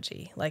feeling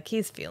judgy. Like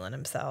he's feeling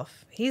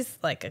himself. He's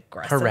like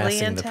aggressively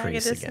Harassing the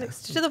priest antagonistic again.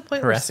 to the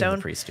point Harassing where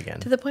the priest again.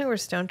 To the point where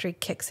Stonetree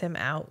kicks him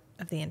out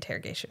of the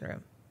interrogation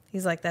room.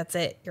 He's like, "That's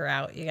it. You're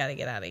out. You got to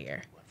get out of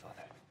here."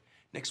 Father,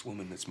 next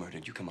woman that's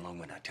murdered, you come along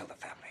when I tell the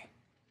family.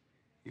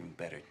 Even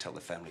better, tell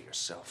the family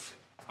yourself.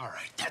 All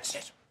right, that's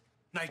it.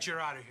 Knight, you're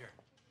out of here.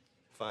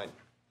 Fine.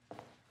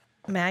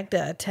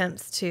 Magda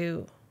attempts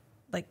to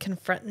like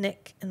confront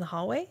Nick in the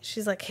hallway.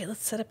 She's like, "Hey,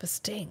 let's set up a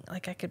sting.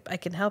 Like I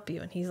can help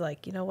you." And he's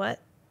like, "You know what?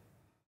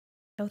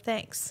 No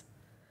thanks."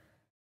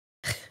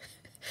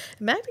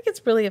 Magda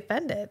gets really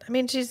offended. I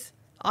mean, she's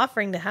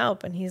offering to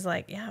help, and he's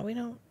like, "Yeah, we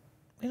don't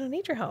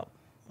need your help.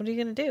 What are you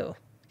gonna do?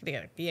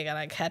 You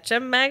gonna catch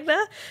him,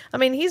 Magda?" I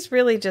mean, he's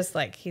really just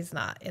like, he's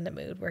not in a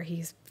mood where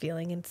he's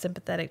feeling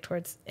sympathetic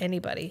towards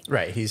anybody.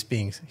 Right. He's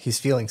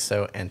feeling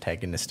so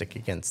antagonistic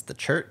against the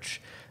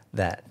church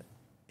that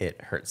it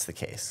hurts the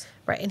case.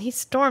 Right. And he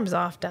storms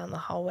off down the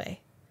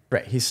hallway.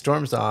 Right. He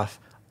storms off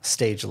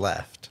stage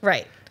left.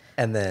 Right.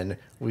 And then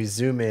we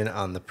zoom in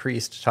on the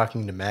priest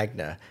talking to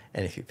Magda.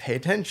 And if you pay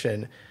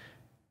attention,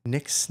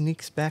 Nick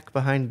sneaks back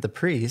behind the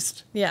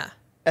priest. Yeah.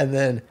 And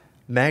then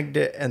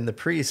Magda and the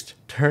priest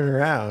turn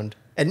around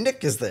and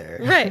Nick is there.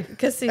 Right.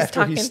 Because he's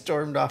after talking. he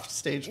stormed off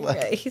stage left.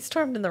 Yeah, he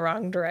stormed in the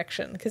wrong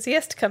direction because he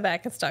has to come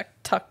back and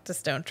talk to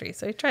Stonetree.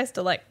 So he tries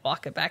to like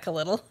walk it back a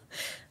little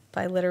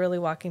by literally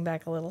walking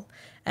back a little.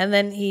 And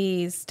then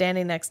he's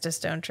standing next to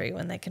Stonetree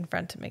when they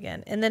confront him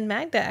again. And then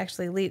Magda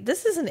actually leaves.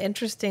 This is an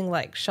interesting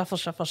like shuffle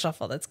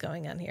that's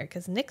going on here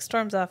because Nick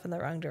storms off in the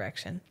wrong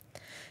direction.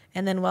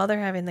 And then while they're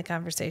having the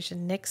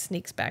conversation, Nick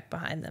sneaks back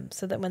behind them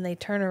so that when they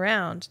turn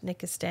around,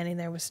 Nick is standing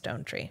there with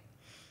Stonetree.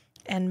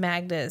 And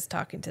Magda is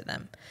talking to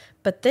them.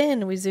 But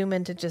then we zoom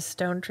into just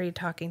Stonetree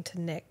talking to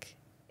Nick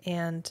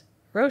and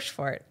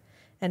Rochefort.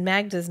 And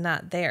Magda's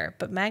not there.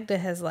 But Magda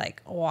has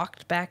like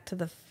walked back to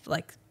the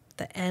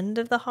end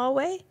of the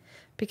hallway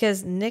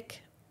because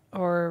Nick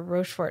or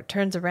Rochefort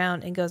turns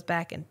around and goes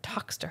back and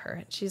talks to her.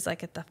 And she's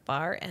like at the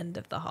far end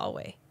of the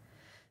hallway.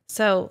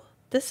 So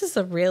this is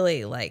a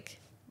really like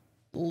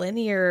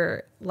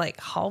linear like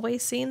hallway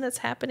scene that's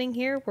happening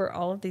here where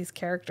all of these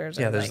characters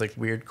are there's like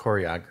weird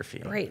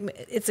choreography. Right.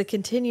 It's a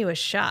continuous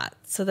shot.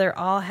 So they're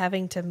all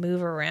having to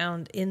move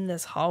around in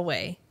this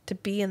hallway to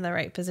be in the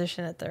right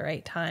position at the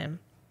right time.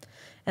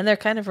 And they're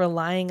kind of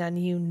relying on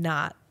you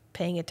not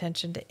paying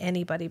attention to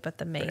anybody but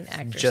the main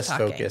actors Just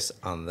talking. focus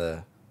on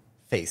the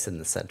face in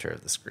the center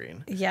of the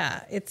screen.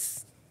 Yeah,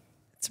 it's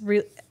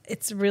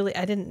really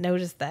I didn't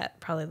notice that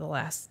probably the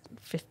last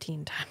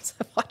 15 times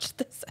I've watched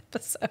this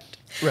episode.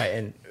 Right.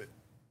 And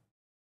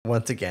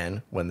once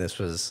again, when this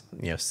was,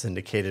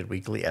 syndicated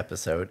weekly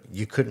episode,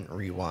 you couldn't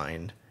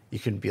rewind. You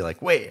couldn't be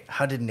like, wait,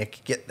 how did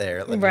Nick get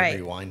there? Let me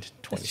rewind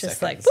 20 it's just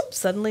seconds. like, boop,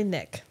 suddenly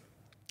Nick.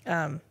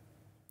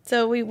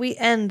 So we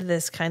end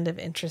this kind of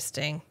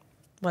interesting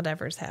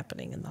whatever's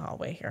happening in the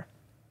hallway here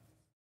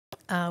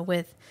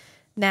with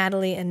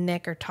Natalie and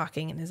Nick are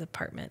talking in his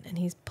apartment, and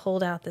he's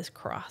pulled out this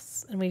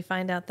cross. And we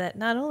find out that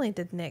not only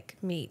did Nick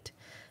meet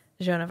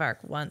Joan of Arc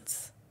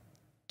once,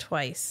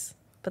 twice.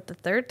 But the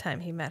third time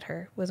he met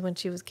her was when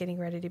she was getting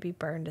ready to be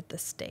burned at the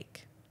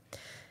stake.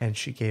 And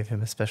she gave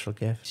him a special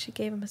gift. She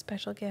gave him a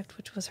special gift,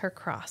 which was her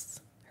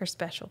cross, her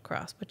special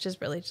cross, which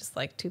is really just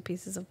like 2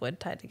 pieces of wood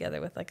tied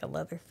together with like a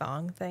leather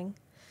thong thing.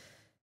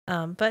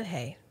 But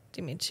hey,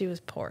 I mean, she was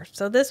poor.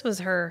 So this was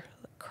her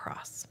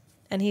cross.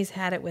 And he's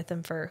had it with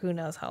him for who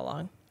knows how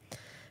long.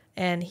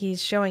 And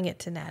he's showing it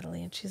to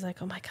Natalie. And she's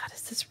like, oh my God,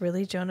 is this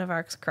really Joan of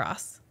Arc's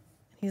cross?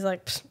 He's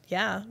like,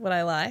 yeah, would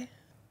I lie?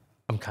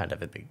 I'm kind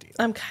of a big deal.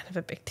 I'm kind of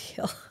a big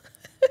deal.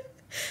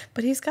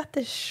 But he's got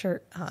this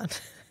shirt on.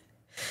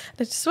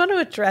 I just want to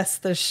address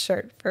this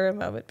shirt for a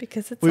moment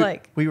because it's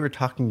we were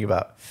talking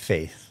about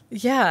faith.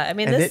 Yeah, I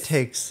mean, and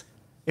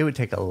it would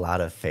take a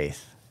lot of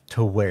faith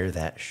to wear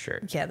that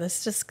shirt. Yeah,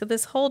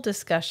 this whole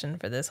discussion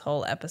for this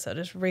whole episode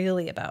is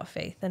really about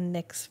faith and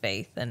Nick's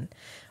faith and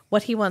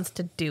what he wants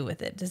to do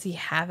with it. Does he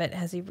have it?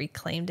 Has he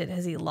reclaimed it?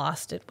 Has he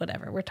lost it?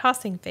 Whatever. We're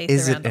tossing faith around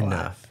a lot. Is it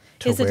enough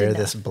to wear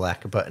this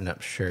black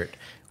button-up shirt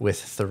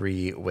with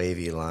 3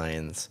 wavy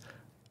lines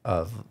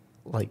of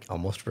like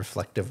almost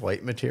reflective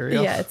white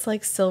material? Yeah, it's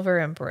like silver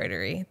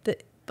embroidery.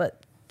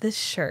 But this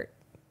shirt,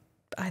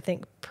 I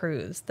think,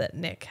 proves that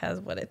Nick has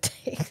what it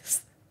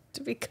takes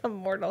to become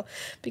mortal,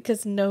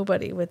 because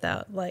nobody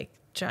without like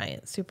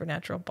giant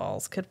supernatural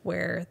balls could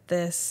wear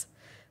this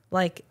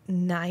like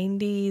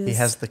 90s. He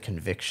has the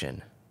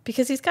conviction.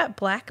 Because he's got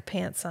black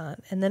pants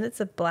on and then it's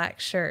a black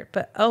shirt.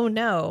 But oh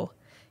no,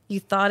 you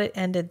thought it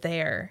ended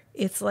there.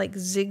 It's like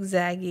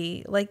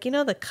zigzaggy, like, you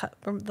know,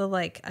 the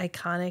like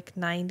iconic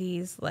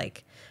 90s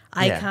like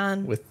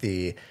icon with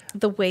the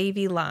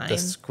wavy line, the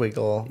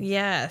squiggle.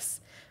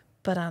 Yes,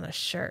 but on a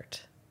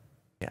shirt.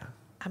 Yeah.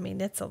 I mean,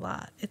 it's a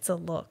lot. It's a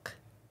look.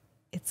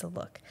 It's a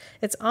look.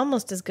 It's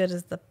almost as good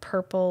as the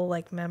purple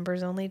like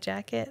members only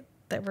jacket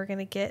that we're going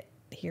to get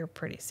here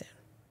pretty soon.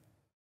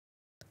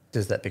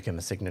 Does that become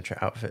a signature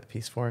outfit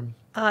piece for him?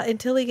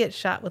 Until he gets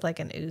shot with like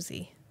an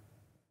Uzi.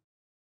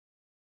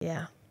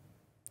 Yeah.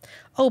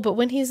 Oh, but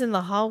when he's in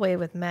the hallway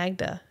with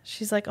Magda,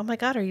 she's like, oh my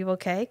God, are you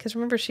okay? Because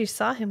remember, she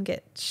saw him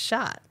get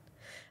shot.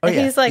 And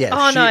he's like,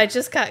 no, I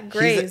just got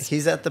grazed.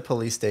 He's at the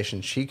police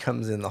station. She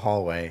comes in the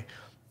hallway.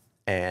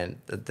 And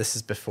this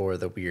is before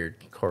the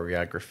weird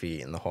choreography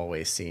in the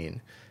hallway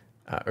scene.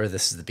 Or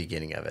this is the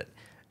beginning of it.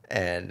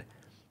 And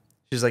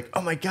she's like,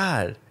 oh my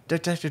God,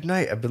 Detective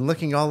Knight, I've been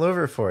looking all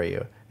over for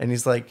you. And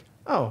he's like,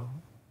 oh,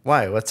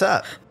 why? What's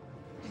up?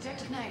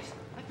 Detective Knight,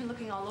 I've been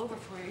looking all over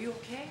for you. Are you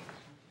okay?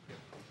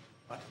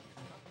 What?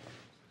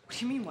 What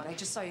do you mean, what? I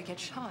just saw you get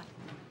shot.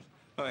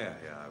 Oh, yeah,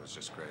 I was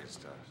just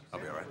grazed. I'll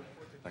be all right.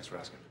 Thanks for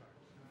asking.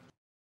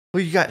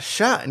 Well, you got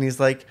shot. And he's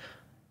like,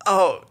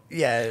 oh,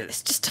 yeah.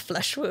 It's just a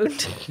flesh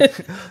wound.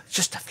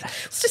 Just a flesh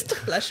wound. It's just a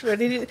flesh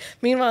wound.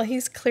 Meanwhile,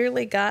 he's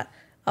clearly got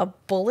a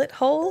bullet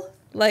hole,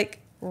 like,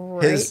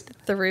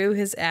 through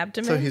his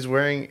abdomen. So he's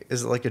wearing,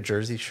 is it like a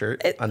jersey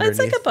shirt? It's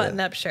like a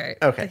button-up shirt.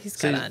 Okay. That he's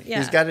got on. Yeah.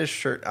 He's got his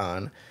shirt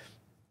on.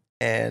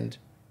 And,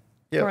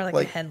 or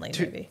like a Henley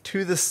movie.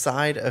 To the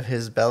side of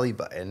his belly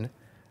button,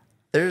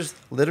 there's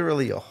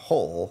literally a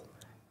hole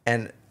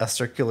and a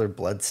circular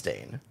blood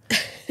stain.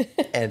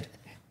 And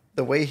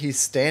the way he's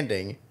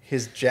standing,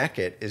 his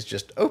jacket is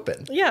just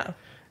open. Yeah.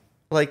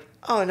 Like,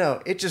 oh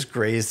no, it just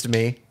grazed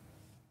me.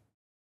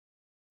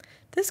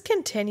 This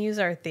continues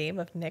our theme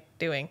of Nick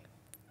doing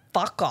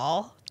fuck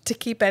all to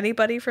keep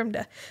anybody from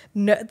death.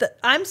 No,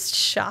 I'm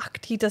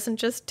shocked he doesn't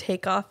just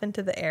take off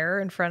into the air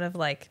in front of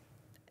like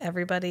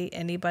everybody,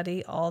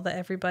 anybody, all the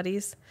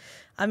everybody's.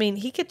 I mean,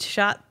 he gets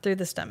shot through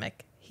the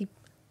stomach. He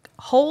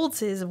holds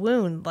his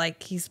wound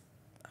like he's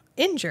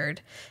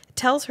injured,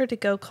 tells her to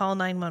go call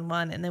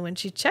 911, and then when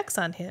she checks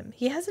on him,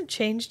 he hasn't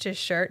changed his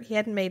shirt. He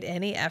hadn't made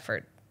any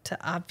effort to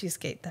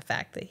obfuscate the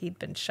fact that he'd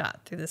been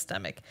shot through the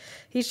stomach.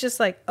 He's just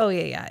like, oh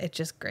yeah, it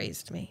just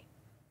grazed me.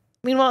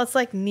 Meanwhile, it's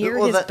like near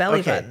his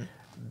belly button.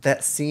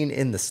 That scene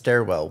in the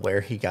stairwell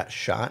where he got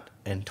shot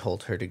and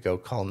told her to go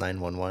call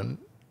 911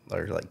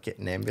 or like get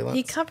an ambulance.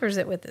 He covers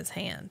it with his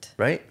hand.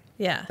 Right?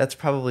 Yeah. That's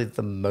probably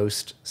the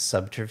most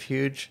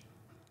subterfuge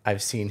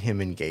I've seen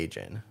him engage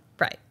in.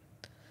 Right.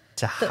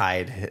 To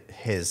hide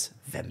his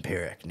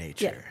vampiric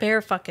nature. Yeah,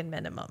 bare fucking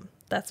minimum.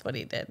 That's what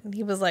he did. And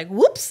he was like,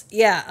 whoops,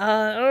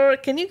 yeah,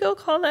 can you go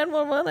call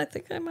 911? I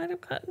think I might have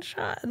gotten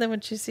shot. And then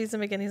when she sees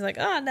him again, he's like,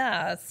 oh,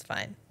 no, it's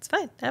fine. It's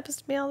fine. It happens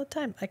to me all the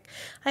time. Like,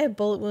 I have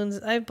bullet wounds.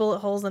 I have bullet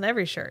holes in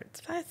every shirt.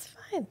 It's fine. It's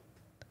fine.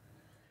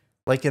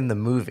 Like in the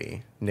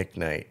movie, Nick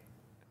Knight,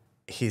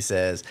 he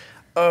says,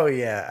 oh,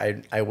 yeah,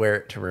 I wear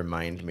it to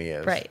remind me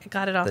of Right. I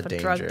got it off a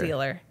danger. drug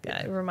dealer.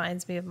 Yeah, it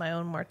reminds me of my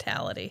own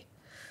mortality.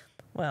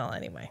 Well,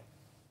 anyway,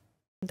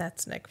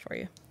 that's Nick for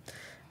you.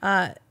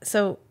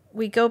 So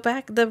we go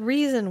back. The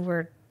reason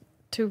we're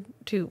to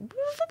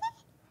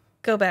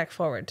go back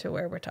forward to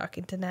where we're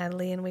talking to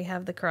Natalie and we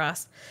have the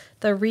cross.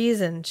 The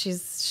reason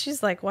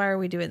she's like, why are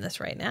we doing this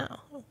right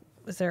now?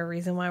 Is there a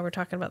reason why we're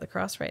talking about the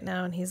cross right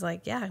now? And he's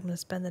like, yeah, I'm going to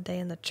spend the day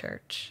in the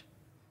church.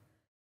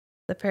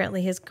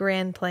 Apparently his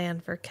grand plan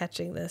for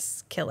catching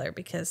this killer,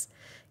 because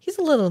he's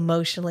a little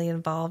emotionally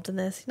involved in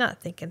this, he's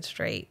not thinking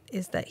straight,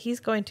 is that he's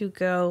going to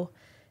go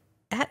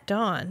at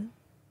dawn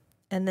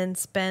and then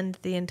spend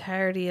the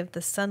entirety of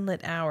the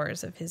sunlit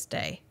hours of his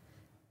day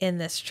in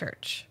this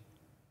church.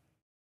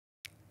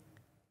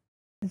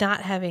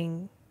 Not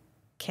having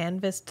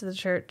canvassed the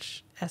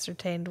church,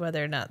 ascertained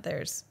whether or not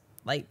there's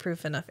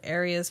light-proof enough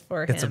areas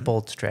for him. It's a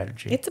bold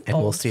strategy. It's a bold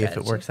and we'll see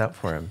strategy. if it works out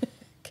for him.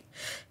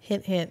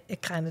 Hint, hint,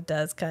 it kind of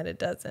does, kind of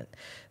doesn't.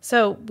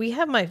 So we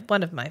have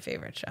one of my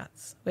favorite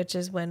shots, which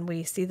is when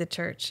we see the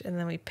church and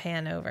then we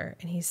pan over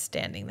and he's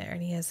standing there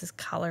and he has his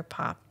collar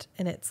popped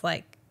and it's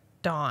like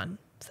dawn.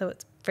 So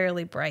it's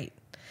fairly bright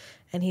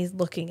and he's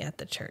looking at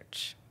the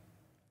church.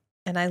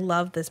 And I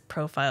love this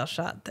profile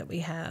shot that we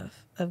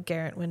have of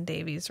Garrett Wynn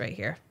Davies right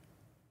here.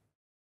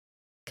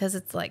 Because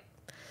it's like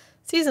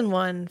season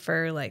 1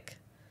 for like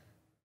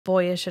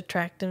boyish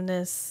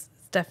attractiveness.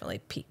 It's definitely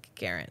peak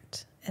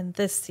Garrett. And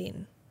this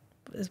scene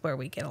is where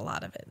we get a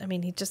lot of it. I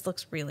mean, he just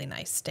looks really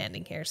nice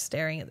standing here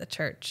staring at the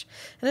church.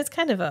 And it's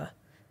kind of a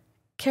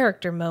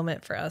character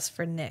moment for us,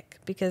 for Nick,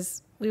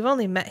 because we've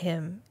only met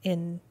him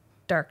in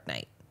Dark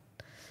Knight.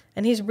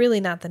 And he's really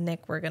not the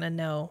Nick we're going to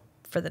know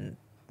for the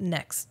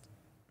next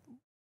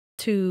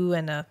 2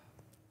 and a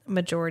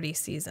majority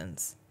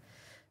seasons.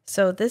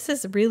 So this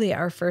is really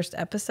our first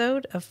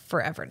episode of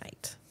Forever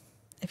Night,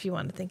 if you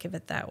want to think of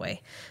it that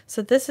way.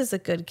 So this is a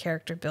good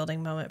character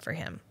building moment for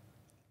him.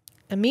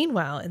 And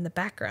meanwhile, in the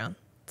background,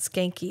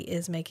 Skanky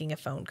is making a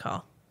phone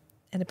call.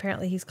 And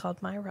apparently he's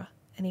called Myra,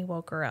 and he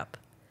woke her up.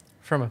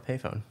 From a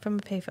payphone. From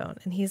a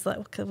payphone. And he's like,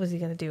 what was he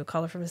going to do?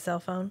 Call her from a cell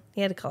phone?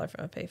 He had to call her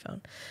from a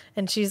payphone.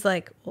 And she's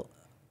like, well,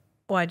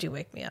 why'd you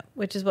wake me up?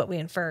 Which is what we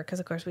infer,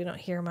 because of course we don't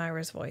hear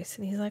Myra's voice.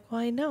 And he's like,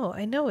 well, I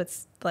know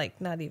it's like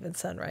not even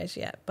sunrise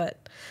yet,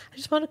 but I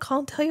just want to call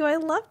and tell you I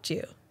loved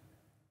you.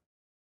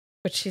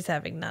 Which she's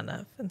having none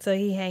of. And so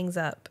he hangs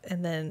up,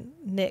 and then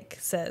Nick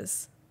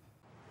says,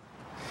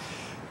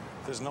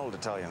 There's an old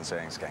Italian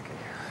saying, Skanky.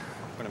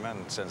 When a man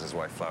sends his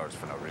wife flowers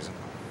for no reason,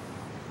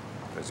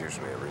 there's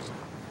usually a reason.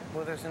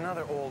 Well, there's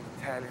another old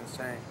Italian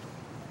saying,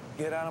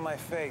 get out of my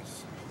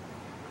face.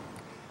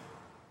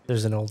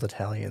 There's an old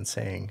Italian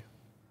saying,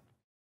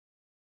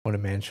 when a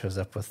man shows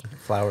up with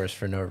flowers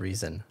for no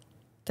reason,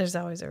 there's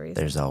always a reason.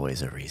 There's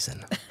always a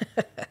reason.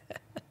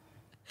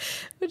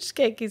 Which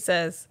Skanky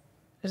says,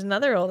 there's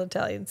another old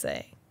Italian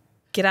saying,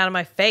 get out of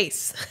my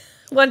face.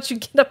 Why don't you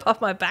get up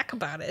off my back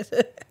about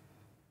it?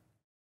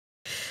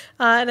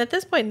 And at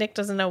this point, Nick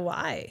doesn't know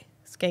why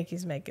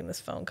Skanky's making this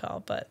phone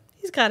call, but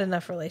he's got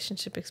enough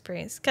relationship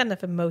experience. He's got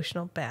enough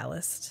emotional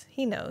ballast.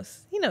 He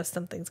knows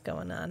something's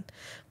going on,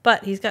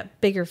 but he's got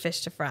bigger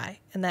fish to fry,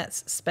 and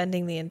that's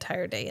spending the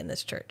entire day in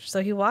this church.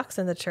 So he walks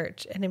in the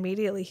church, and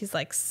immediately he's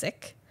like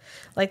sick,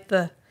 like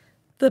the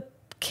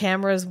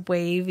camera's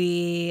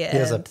wavy. He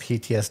has a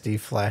PTSD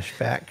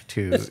flashback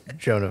to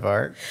Joan of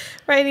Arc.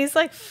 Right, he's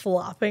like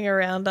flopping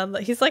around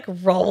he's like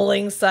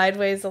rolling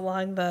sideways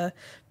along the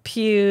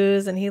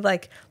pews, and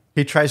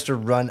he tries to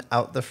run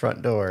out the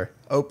front door,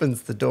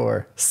 opens the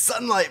door,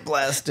 sunlight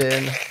blast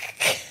in.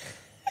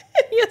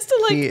 He has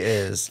to he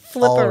is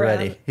flip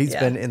already around. He's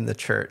been in the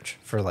church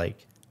for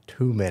like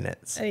 2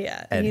 minutes.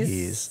 Yeah, and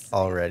he's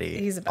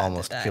already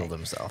almost killed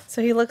himself.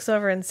 So he looks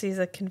over and sees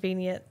a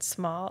convenient,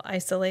 small,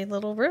 isolated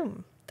little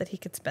room that he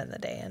could spend the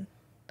day in.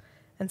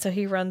 And so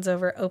he runs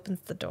over, opens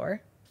the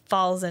door,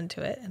 falls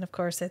into it, and of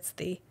course it's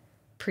the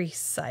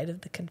priest's side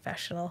of the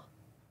confessional.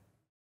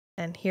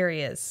 And here he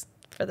is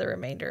for the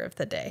remainder of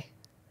the day.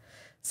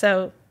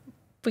 So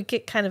we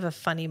get kind of a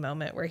funny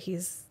moment where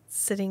he's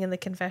sitting in the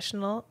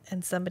confessional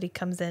and somebody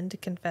comes in to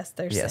confess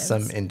their sins. Yeah,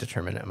 some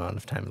indeterminate amount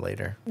of time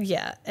later.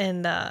 Yeah,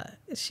 and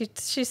she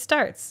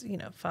starts,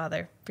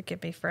 Father,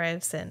 forgive me for I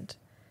have sinned.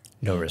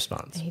 No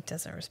response. And he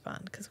doesn't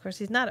respond because, of course,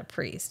 he's not a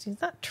priest. He's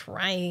not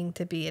trying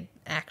to be an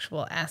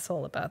actual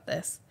asshole about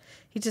this.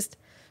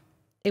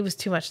 It was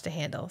too much to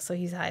handle, so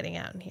he's hiding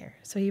out in here.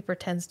 So he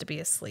pretends to be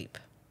asleep.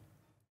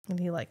 And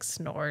he,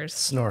 snores.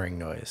 Snoring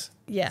noise.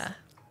 Yeah.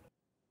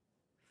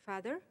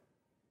 Father?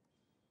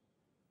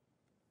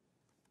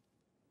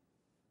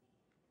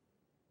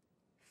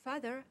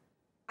 Father,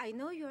 I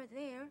know you're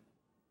there.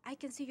 I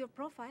can see your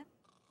profile.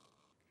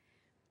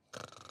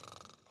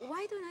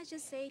 Why don't I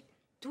just say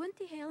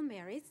 20 Hail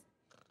Marys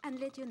and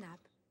let you nap?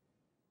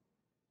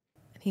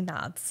 And he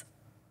nods.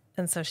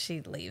 And so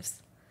she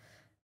leaves.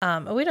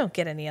 We don't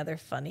get any other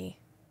funny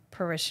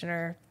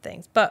parishioner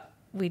things, but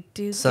we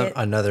do get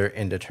another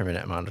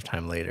indeterminate amount of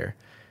time later.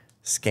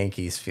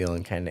 Skanky's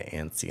feeling kind of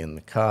antsy in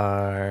the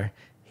car.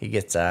 He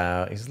gets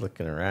out. He's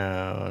looking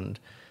around.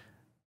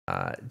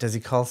 Does he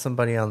call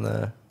somebody on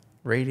the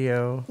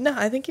radio? No,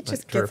 I think he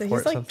just gets it.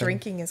 He's something?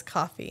 drinking his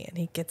coffee and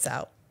he gets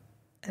out.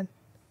 And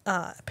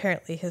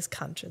apparently his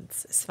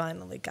conscience is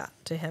finally gotten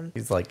to him.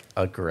 He's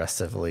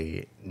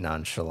aggressively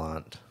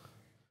nonchalant.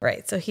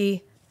 Right. So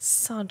he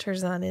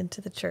saunters on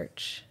into the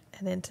church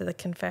and into the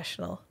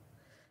confessional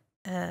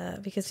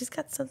because he's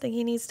got something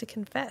he needs to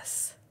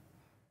confess.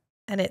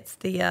 And it's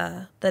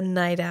the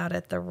night out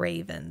at the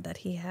Raven that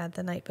he had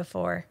the night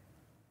before.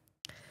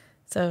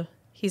 So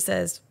he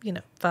says,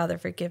 Father,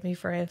 forgive me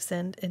for I have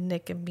sinned. And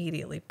Nick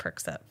immediately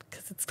perks up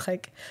because it's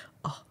like,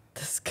 oh,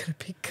 this is going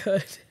to be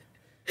good.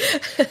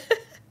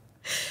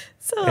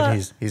 So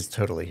And he's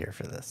totally here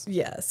for this.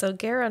 yeah, so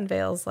Gare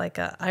unveils like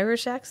a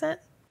Irish accent.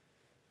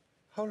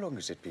 How long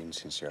has it been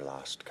since your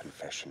last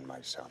confession,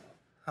 my son?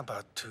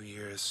 About 2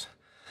 years.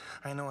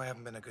 I know I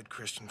haven't been a good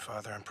Christian,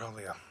 Father. I'm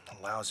probably a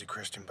lousy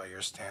Christian by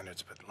your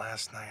standards, but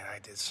last night I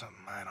did something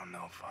I don't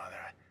know, Father.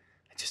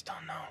 I just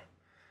don't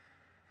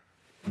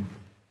know.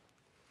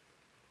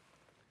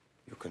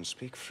 You can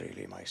speak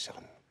freely, my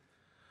son.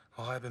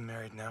 Well, I've been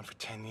married now for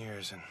 10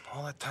 years, and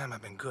all that time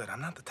I've been good.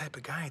 I'm not the type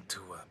of guy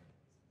to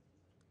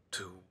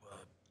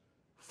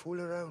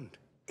fool around.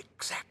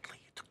 Exactly.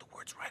 You took the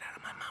words right out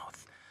of my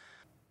mouth.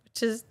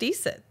 Which is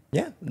decent.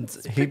 Yeah,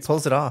 he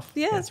pulls it off.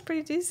 Yeah, it's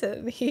pretty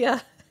decent. He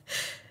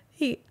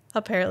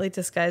apparently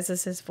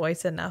disguises his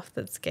voice enough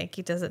that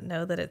Skanky doesn't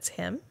know that it's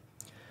him.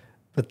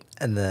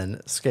 And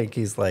then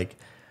Skanky's like,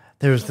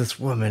 there was this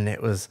woman,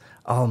 it was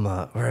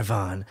Alma or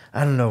Yvonne.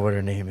 I don't know what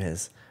her name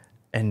is.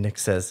 And Nick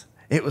says,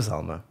 it was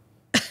Alma.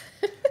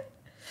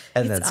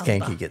 And then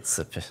Skanky Alma. gets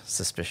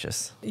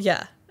suspicious.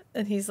 Yeah.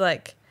 And he's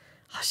like,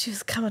 oh, she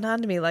was coming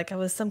on to me like I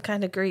was some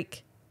kind of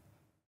Greek.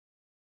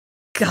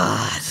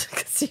 God,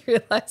 because he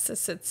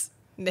realizes it's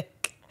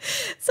Nick.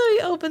 So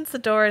he opens the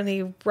door and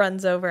he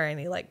runs over and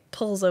he like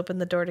pulls open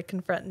the door to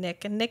confront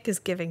Nick. And Nick is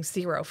giving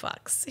 0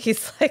 fucks.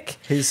 He's like...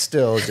 He's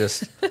still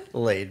just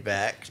laid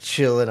back,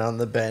 chilling on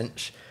the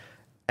bench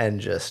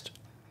and just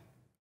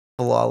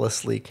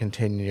flawlessly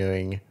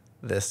continuing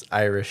this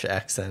Irish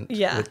accent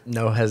with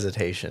no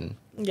hesitation.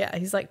 Yeah,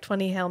 he's like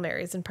 20 Hail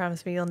Marys and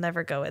promise me you'll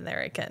never go in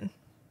there again.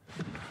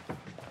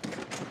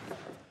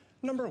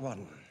 Number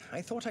 1,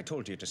 I thought I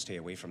told you to stay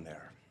away from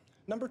there.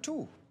 Number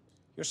 2,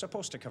 you're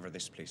supposed to cover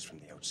this place from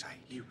the outside.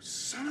 You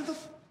son of a...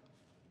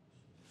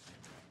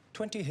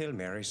 20 Hail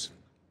Marys.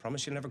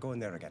 Promise you'll never go in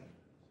there again.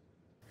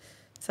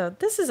 So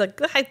this is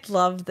I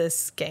love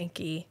this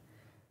Skanky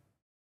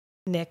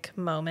Nick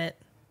moment.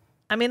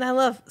 I mean, I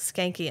love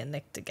Skanky and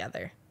Nick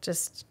together,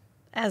 just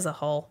as a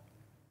whole.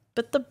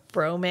 But the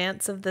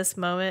bromance of this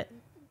moment,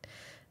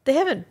 they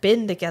haven't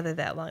been together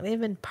that long. They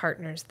haven't been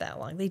partners that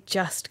long. They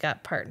just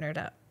got partnered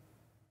up.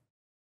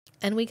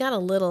 And we got a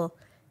little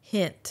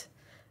hint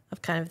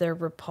of kind of their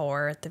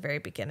rapport at the very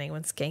beginning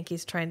when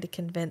Skanky's trying to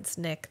convince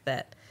Nick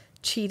that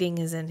cheating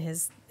is in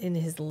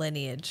his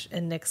lineage.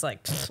 And Nick's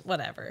like,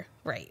 whatever.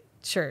 Right.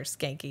 Sure,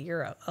 Skanky,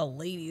 you're a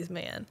ladies'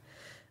 man.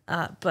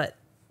 But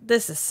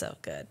this is so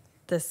good.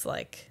 This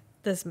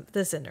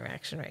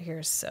interaction right here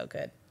is so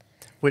good.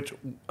 Which,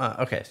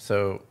 okay,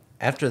 so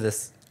after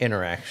this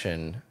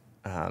interaction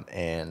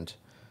and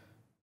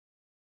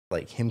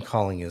like him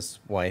calling his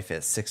wife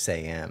at 6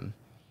 a.m.,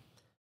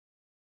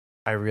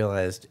 I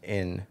realized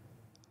in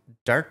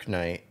Dark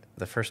Knight,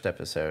 the first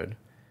episode,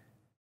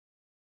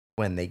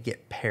 when they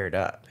get paired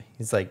up,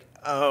 he's like,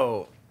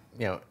 oh,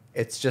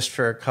 it's just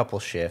for a couple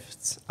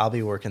shifts. I'll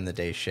be working the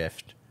day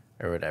shift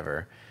or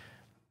whatever.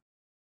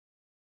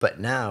 But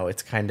now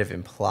it's kind of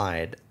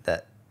implied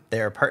that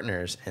they are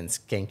partners and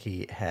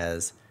Skanky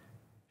has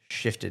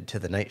shifted to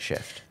the night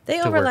shift They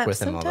to overlap work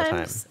with him all the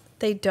time.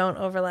 They don't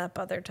overlap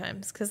other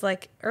times. Because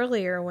like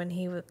earlier when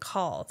he was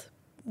called,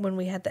 when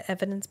we had the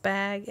evidence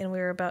bag and we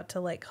were about to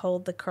like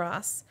hold the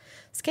cross,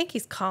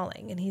 Skanky's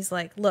calling and he's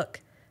like, look,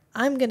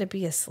 I'm going to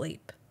be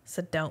asleep,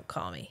 so don't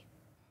call me.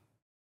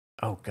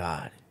 Oh,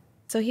 God.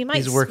 So he might...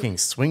 He's working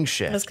swing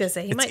shift. I was going to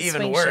say, he might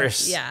even swing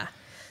worse. shift. Yeah.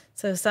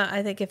 So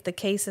I think if the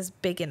case is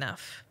big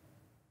enough,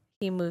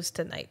 he moves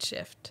to night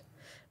shift.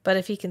 But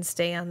if he can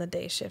stay on the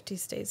day shift, he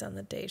stays on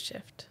the day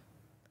shift.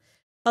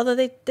 Although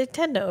they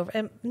tend to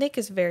and Nick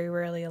is very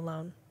rarely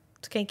alone.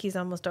 Skanky's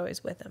almost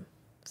always with him.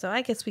 So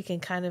I guess we can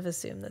kind of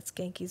assume that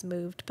Skanky's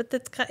moved. But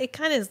it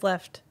kind of is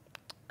left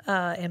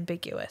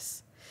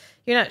ambiguous.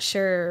 You're not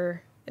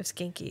sure if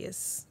Skanky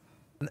is...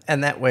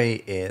 And that way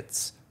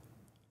it's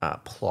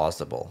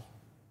plausible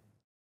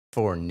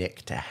for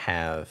Nick to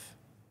have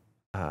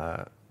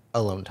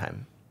alone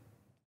time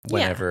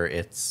whenever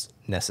it's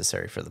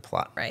necessary for the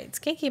plot. Right.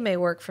 Skanky may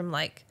work from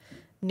like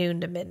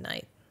noon to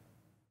midnight.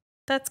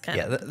 That's kind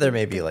of... there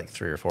may be like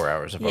 3 or 4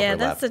 hours of overlap. Yeah,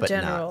 that's the but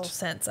general not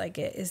sense I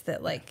get, is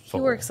that like full.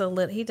 he works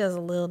he does a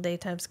little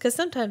daytime, because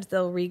sometimes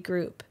they'll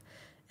regroup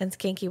and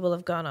Skanky will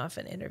have gone off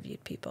and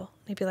interviewed people.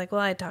 He'd be like,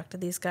 well, I talked to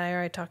this guy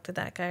or I talked to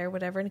that guy or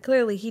whatever. And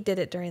clearly he did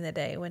it during the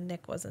day when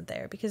Nick wasn't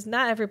there, because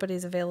not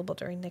everybody's available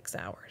during Nick's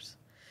hours.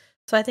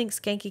 So I think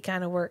Skanky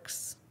kind of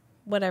works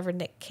whatever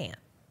Nick can't.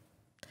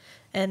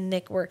 And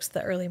Nick works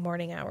the early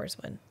morning hours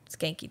when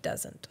Skanky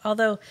doesn't.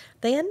 Although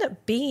they end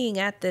up being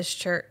at this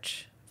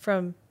church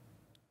from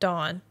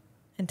dawn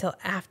until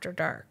after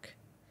dark.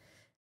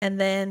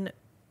 And then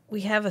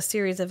we have a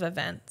series of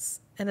events.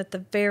 And at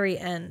the very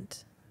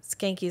end,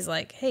 Skanky's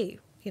like, hey,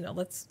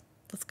 let's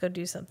go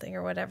do something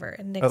or whatever.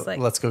 And Nick's like,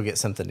 let's go get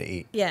something to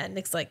eat. Yeah,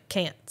 Nick's like,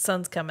 can't.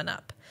 Sun's coming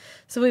up.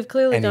 So we've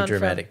clearly and gone he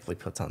dramatically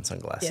puts on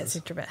sunglasses. Yes,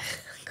 he's dramatic.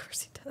 Of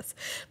course he does.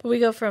 But we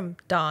go from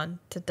dawn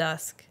to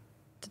dusk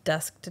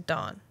to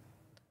dawn.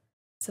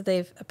 So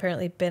they've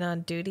apparently been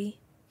on duty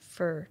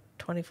for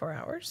 24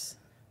 hours.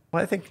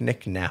 Well, I think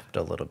Nick napped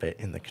a little bit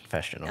in the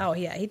confessional. Oh,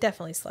 yeah, he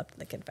definitely slept in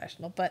the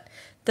confessional. But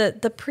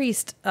the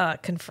priest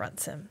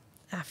confronts him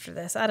after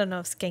this. I don't know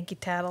if Skanky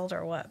tattled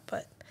or what,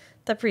 but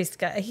the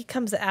priest he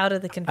comes out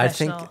of the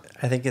confessional.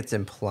 I think it's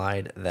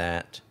implied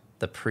that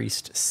the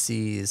priest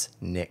sees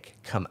Nick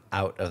come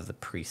out of the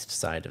priest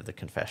side of the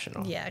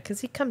confessional. Yeah,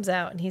 because he comes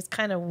out and he's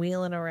kind of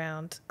wheeling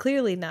around,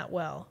 clearly not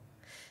well.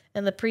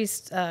 And the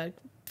priest,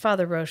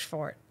 Father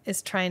Rochefort,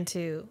 is trying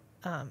to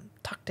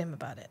talk to him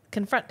about it,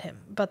 confront him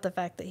about the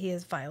fact that he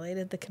has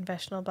violated the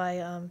confessional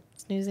by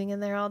snoozing in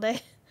there all day.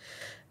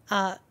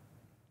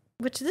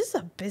 Which this is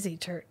a busy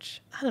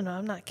church. I don't know.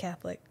 I'm not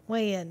Catholic.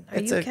 Weigh in.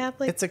 Are you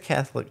Catholic? It's a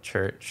Catholic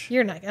church.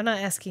 You're not. I'm not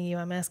asking you.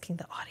 I'm asking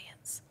the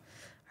audience.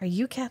 Are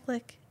you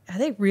Catholic? Are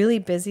they really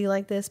busy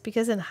like this?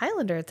 Because in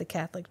Highlander, it's a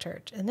Catholic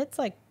church, and it's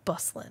like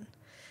bustling.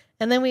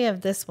 And then we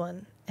have this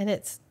one, and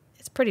it's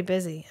pretty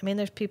busy. I mean,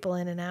 there's people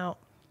in and out.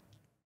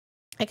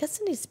 I guess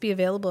it needs to be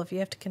available if you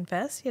have to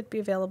confess. You have to be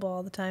available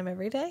all the time,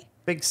 every day.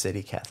 Big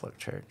city Catholic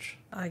church.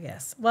 I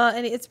guess. Well,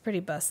 and it's pretty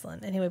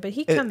bustling. Anyway, but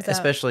he comes out.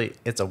 Especially,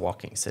 it's a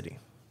walking city.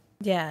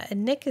 Yeah,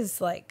 and Nick is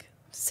like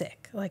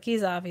sick. Like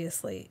he's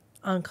obviously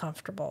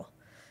uncomfortable.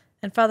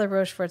 And Father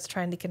Rochefort's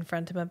trying to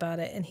confront him about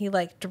it, and he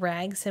like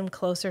drags him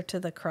closer to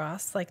the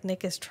cross. Like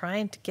Nick is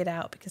trying to get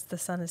out because the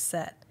sun is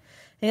set.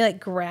 And he like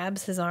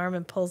grabs his arm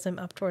and pulls him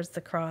up towards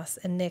the cross,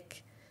 and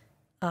Nick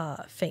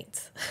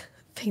faints.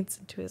 Faints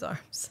into his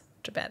arms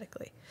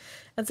dramatically.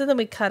 And so then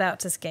we cut out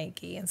to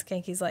Skanky, and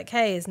Skanky's like,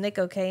 "Hey, is Nick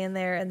okay in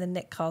there?" And then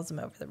Nick calls him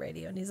over the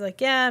radio, and he's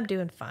like, "Yeah, I'm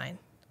doing fine."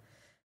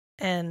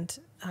 And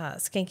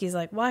Skanky's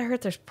like, "Well, I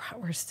heard there's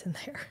bratwurst in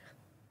there."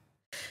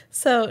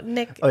 So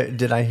Nick... Oh,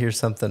 did I hear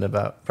something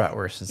about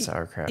bratwurst and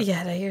sauerkraut?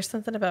 Yeah, did I hear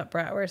something about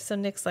bratwurst? So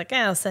Nick's like,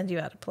 I'll send you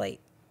out a plate.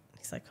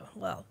 He's like,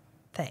 well,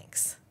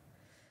 thanks.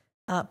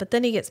 But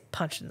then he gets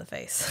punched in the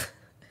face.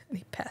 And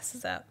he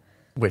passes out.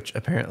 Which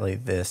apparently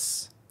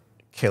this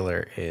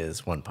killer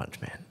is One Punch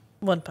Man.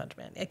 One Punch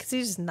Man. Yeah, because he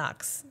just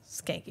knocks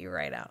Skanky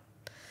right out.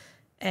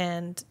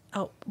 And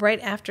right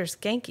after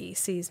Skanky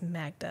sees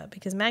Magda,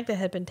 because Magda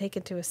had been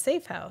taken to a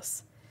safe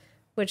house,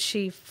 which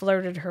she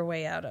flirted her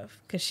way out of.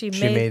 Because she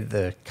made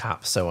the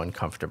cop so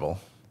uncomfortable.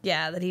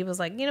 Yeah, that he was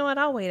like, you know what,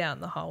 I'll wait out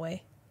in the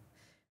hallway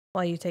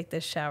while you take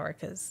this shower,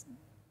 because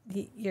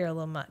you're a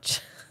little much.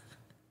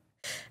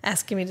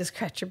 Asking me to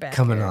scratch your back.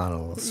 Coming on a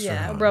little strong.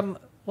 Yeah,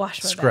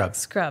 wash my back.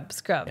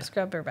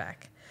 Scrub her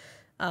back.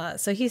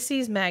 So he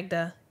sees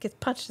Magda, gets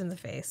punched in the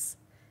face.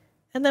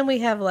 And then we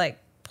have like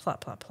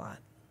plot.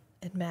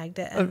 And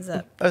Magda ends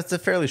up... It's a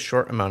fairly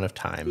short amount of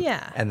time.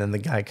 Yeah. And then the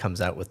guy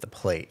comes out with the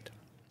plate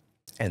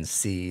and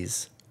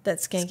sees that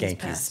Skanky's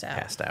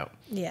passed out.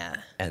 Yeah.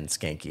 And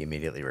Skanky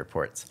immediately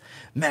reports,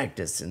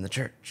 Magda's in the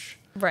church.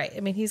 Right. I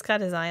mean, he's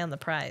got his eye on the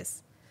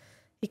prize.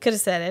 He could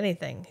have said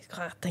anything.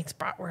 Oh, thanks,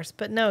 bratwurst.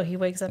 But no, he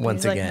wakes up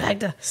Once and he's again,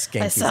 like, Magda,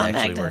 Skanky's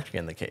actually working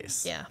in the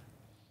case. Yeah.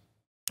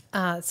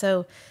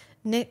 So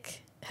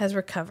Nick has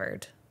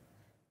recovered,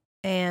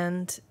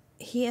 and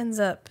he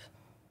ends up...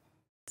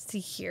 Does he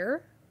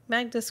hear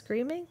Magda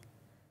screaming?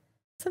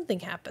 Something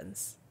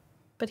happens.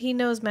 But he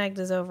knows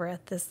Magda's over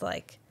at this,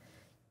 like,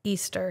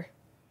 Easter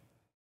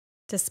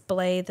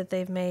display that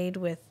they've made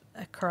with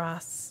a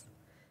cross.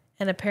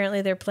 And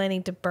apparently they're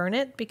planning to burn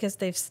it because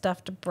they've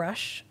stuffed a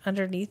brush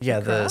underneath the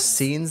cross. Yeah, the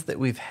scenes that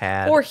we've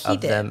had or he of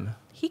did. them...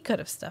 He could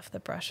have stuffed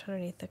the brush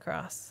underneath the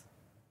cross.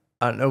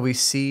 No, we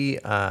see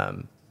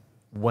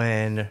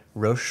when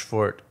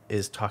Rochefort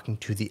is talking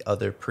to the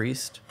other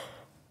priest,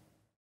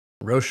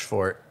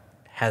 Rochefort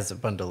has a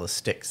bundle of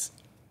sticks,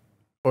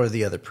 or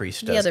the other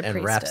priest does,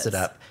 and wraps it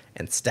up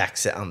and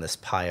stacks it on this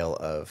pile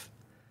of,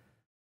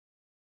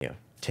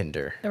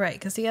 tinder. Right,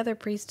 because the other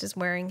priest is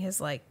wearing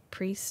his, like,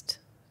 priest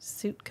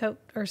suit coat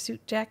or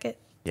suit jacket.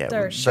 Yeah,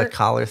 the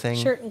collar thing.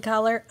 Shirt and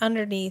collar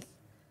underneath.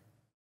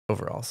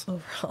 Overalls.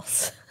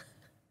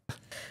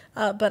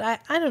 But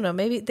I don't know.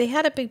 Maybe they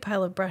had a big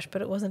pile of brush,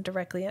 but it wasn't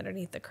directly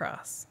underneath the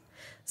cross.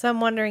 So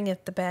I'm wondering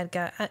if the bad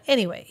guy...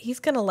 anyway, he's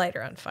going to light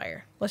her on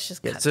fire. Let's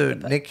just cut so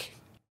to it.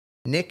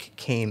 Nick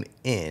came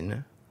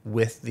in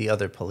with the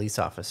other police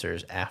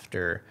officers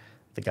after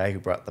the guy who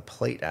brought the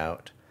plate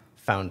out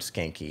found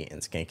Skanky, and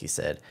Skanky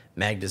said,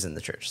 Magda's in the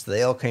church. So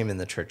they all came in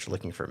the church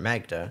looking for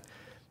Magda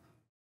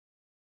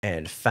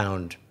and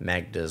found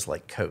Magda's,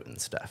 like, coat and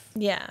stuff.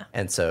 Yeah.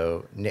 And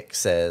so Nick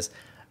says,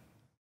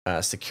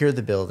 secure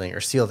the building or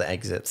seal the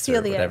exits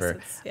or whatever.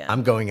 Exits, yeah.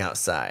 I'm going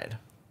outside.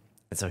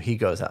 And so he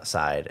goes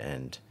outside,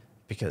 and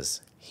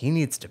because he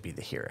needs to be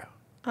the hero.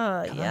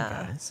 Come on,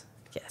 guys.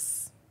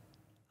 Yes.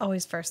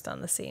 Always first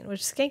on the scene,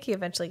 which Skanky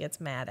eventually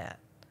gets mad at.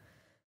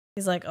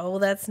 He's like, oh,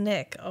 that's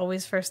Nick.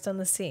 Always first on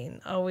the scene.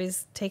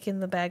 Always taking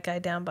the bad guy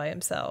down by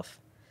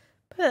himself.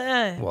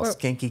 But,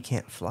 Skanky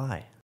can't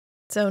fly.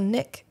 So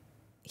Nick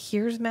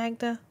hears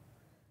Magda.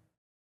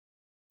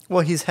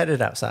 Well, he's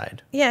headed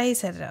outside. Yeah,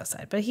 he's headed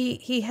outside. But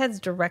he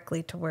heads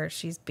directly to where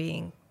she's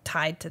being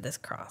tied to this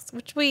cross,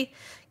 which we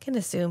can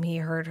assume he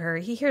heard her.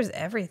 He hears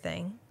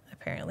everything,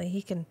 apparently.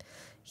 He can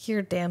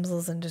hear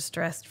damsels in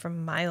distress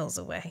from miles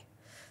away.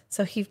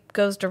 So he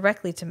goes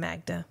directly to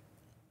Magda.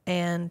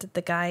 and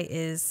the guy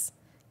is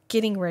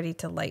getting ready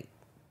to light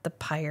the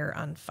pyre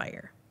on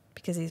fire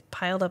because he's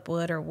piled up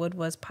wood, or wood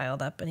was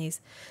piled up, and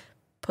he's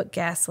put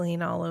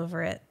gasoline all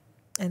over it.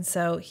 And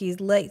so he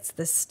lights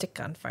this stick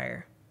on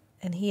fire,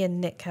 and he and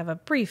Nick have a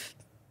brief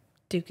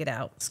duke it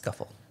out.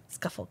 Scuffle,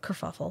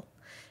 kerfuffle.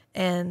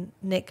 And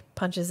Nick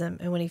punches him,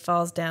 and when he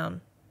falls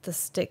down, the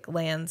stick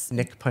lands.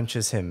 Nick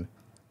punches him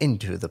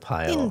into the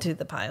pile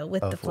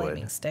with the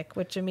flaming wood. stick,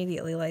 which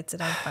immediately lights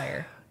it on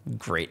fire.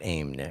 Great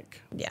aim,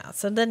 Nick. Yeah.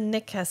 So then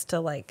Nick has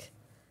to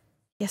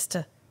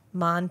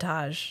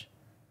montage,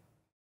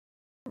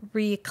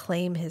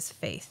 reclaim his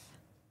faith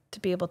to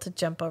be able to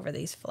jump over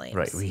these flames.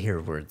 Right. We hear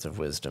words of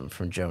wisdom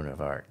from Joan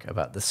of Arc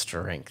about the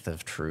strength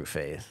of true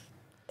faith.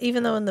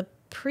 Even though in the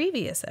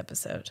previous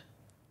episode,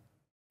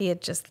 he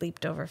had just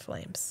leaped over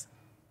flames.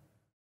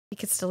 He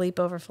gets to leap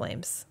over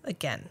flames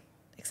again.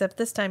 Except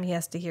this time he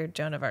has to hear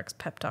Joan of Arc's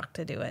pep talk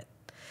to do it.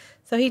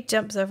 So he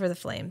jumps over the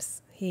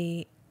flames.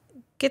 He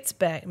gets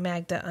back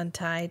Magda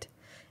untied,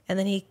 and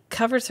then he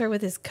covers her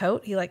with his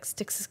coat. He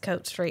sticks his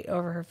coat straight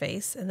over her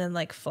face and then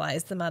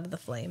flies them out of the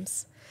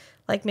flames.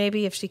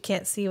 Maybe if she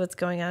can't see what's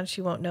going on,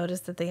 she won't notice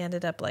that they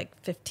ended up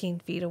 15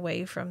 feet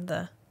away from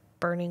the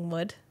burning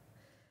wood.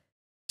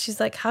 She's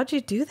like, "How'd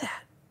you do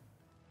that?"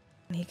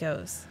 And he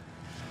goes,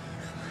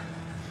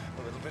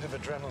 A little bit of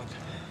adrenaline.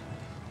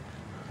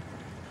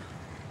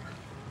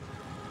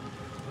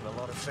 And a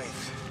lot of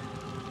faith.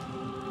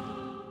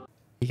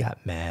 He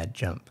got mad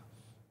jump.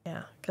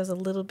 yeah, goes a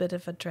little bit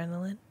of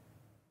adrenaline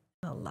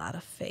and a lot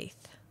of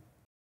faith.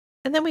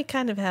 And then we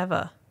kind of have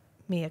a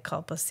mea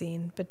culpa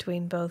scene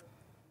between both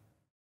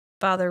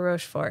Father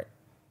Rochefort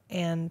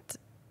and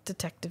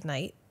Detective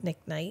Knight,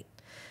 Nick Knight,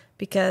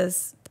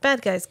 because the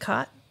bad guy's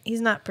caught.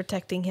 He's not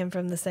protecting him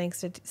from the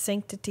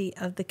sanctity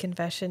of the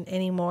confession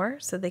anymore,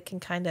 so they can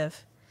kind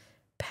of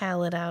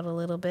pal it out a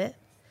little bit.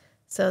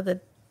 So the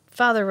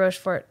Father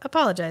Rochefort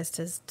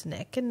apologizes to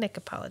Nick, and Nick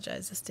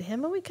apologizes to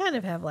him, and we kind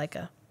of have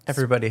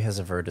Everybody has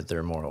averted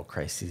their moral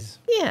crises.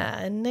 yeah,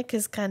 and Nick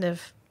is kind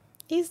of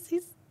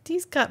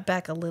he's got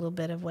back a little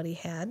bit of what he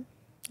had,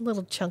 a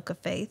little chunk of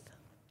faith,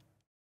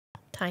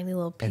 tiny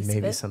little piece And of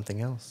maybe it.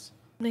 something else.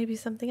 Maybe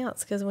something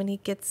else, because when he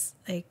gets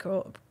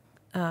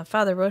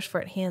Father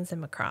Rochefort hands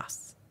him a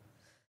cross,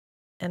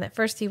 and at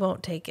first he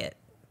won't take it,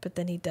 but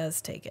then he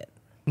does take it.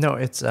 No,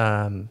 it's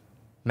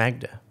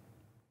Magda.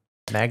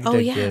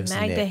 Magda gives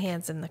Magda Nick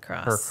hands him the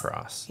cross. her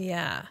cross.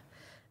 Yeah,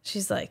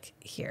 she's like,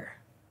 "Here,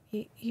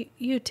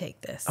 you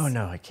take this." Oh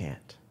no, I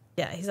can't.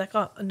 Yeah, he's like,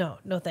 "Oh no,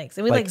 thanks."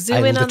 And we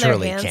zoom I in on their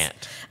literally hands.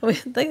 can't.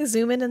 We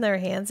zoom in their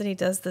hands, and he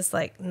does this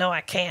 "No,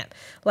 I can't,"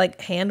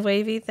 hand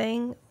wavy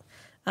thing.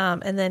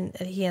 And then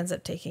he ends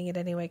up taking it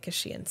anyway because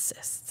she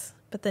insists.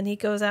 But then he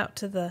goes out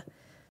to the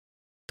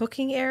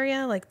booking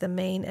area, the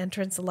main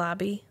entrance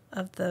lobby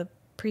of the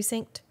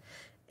precinct,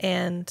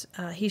 and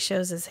he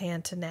shows his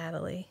hand to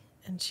Natalie,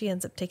 and she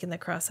ends up taking the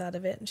cross out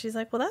of it. And she's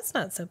like, "Well, that's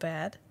not so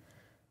bad."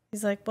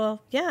 He's like,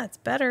 "Well, yeah, it's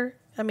better."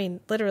 I mean,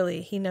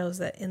 literally, he knows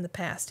that in the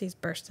past he's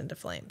burst into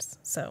flames.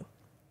 So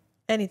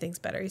anything's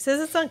better. He says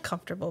it's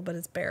uncomfortable, but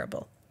it's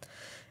bearable.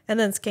 And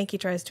then Skanky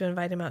tries to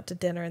invite him out to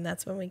dinner, and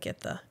that's when we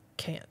get the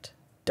can't.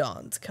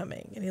 Dawn's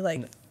coming. And he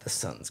The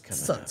sun's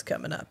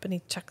coming up. And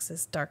he chucks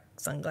his dark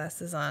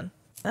sunglasses on.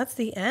 That's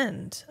the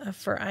end of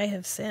For I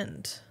Have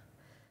Sinned.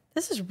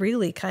 This is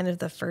really kind of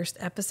the first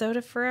episode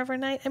of Forever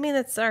Night. I mean,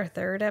 it's our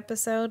third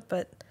episode,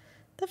 but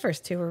the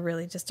first two were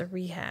really just a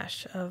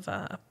rehash of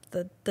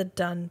the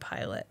done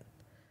pilot.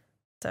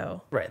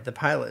 So Right, the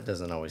pilot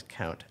doesn't always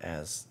count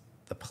as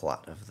the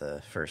plot of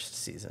the first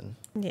season.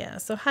 yeah.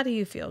 So how do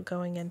you feel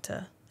going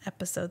into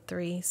episode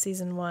 3,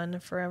 season 1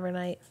 of Forever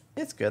Night?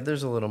 It's good.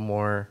 There's a little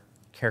more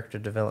character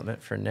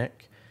development for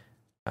Nick.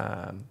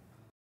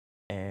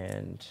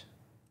 And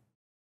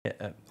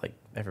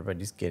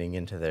everybody's getting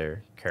into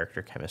their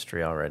character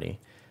chemistry already.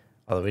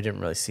 Although we didn't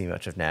really see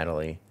much of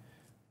Natalie,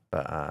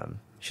 but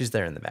she's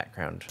there in the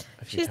background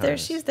a few times.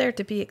 She's there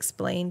to be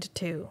explained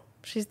to.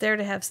 She's there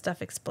to have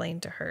stuff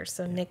explained to her.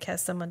 So Nick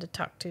has someone to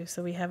talk to.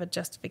 So we have a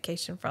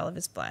justification for all of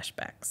his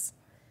flashbacks.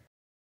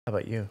 How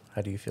about you?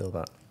 How do you feel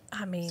about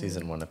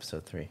season 1,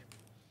 episode 3?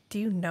 Do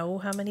you know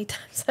how many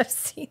times I've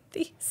seen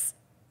these?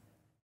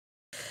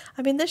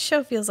 I mean, this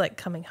show feels like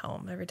coming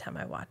home every time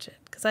I watch it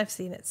because I've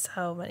seen it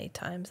so many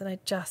times and I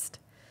just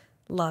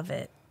love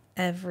it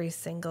every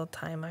single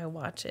time I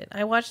watch it.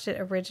 I watched it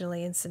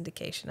originally in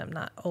syndication. I'm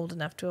not old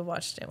enough to have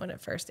watched it when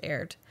it first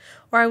aired.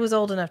 Or I was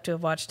old enough to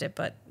have watched it,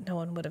 but no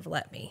one would have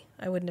let me.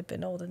 I wouldn't have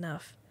been old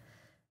enough.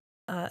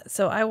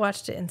 So I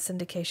watched it in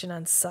syndication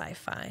on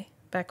Sci-Fi,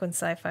 back when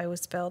Sci-Fi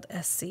was spelled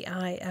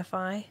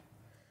SCIFI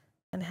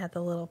and had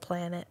the little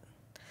planet.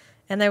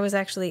 And there was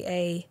actually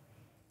a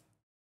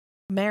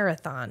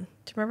marathon.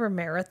 Do you remember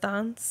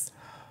marathons?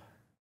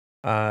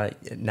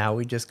 Now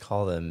we just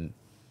call them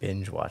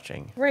binge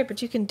watching. Right,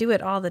 but you can do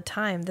it all the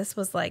time. This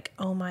was like,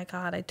 oh my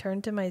God, I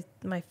turned to my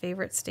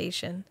favorite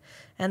station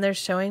and they're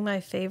showing my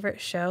favorite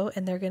show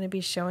and they're going to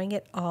be showing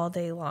it all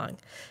day long.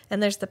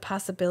 And there's the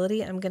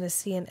possibility I'm going to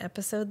see an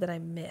episode that I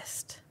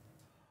missed.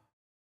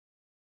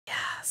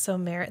 Yeah, So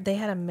they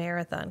had a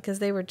marathon because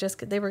they were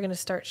going to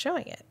start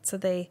showing it. So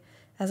they,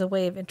 as a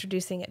way of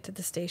introducing it to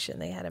the station,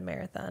 they had a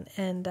marathon.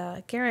 And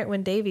Garrett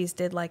Wynn Davies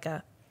did like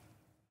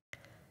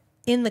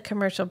in the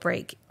commercial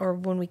break, or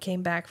when we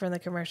came back from the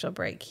commercial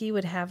break, he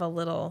would have a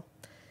little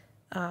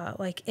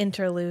like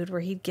interlude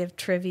where he'd give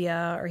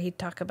trivia or he'd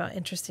talk about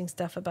interesting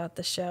stuff about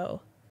the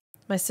show.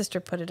 My sister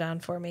put it on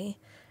for me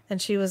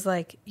and she was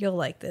like, "You'll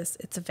like this.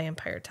 It's a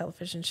vampire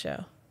television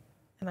show."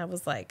 And I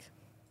was like,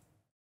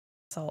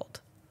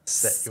 sold.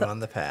 Set you on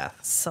the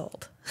path.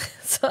 Sold.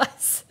 So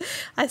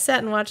I sat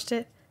and watched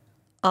it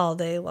all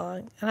day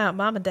long. And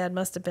Mom and Dad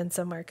must have been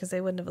somewhere because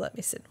they wouldn't have let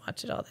me sit and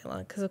watch it all day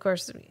long. Because, of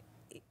course,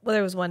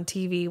 there was one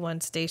TV,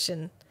 one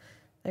station.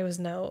 There was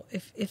no...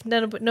 If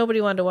nobody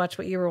wanted to watch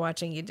what you were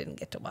watching, you didn't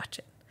get to watch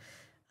it.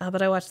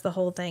 But I watched the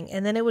whole thing.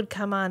 And then it would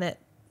come on at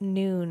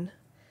noon.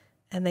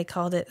 And they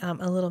called it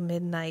A Little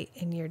Midnight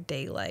in Your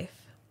Day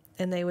Life.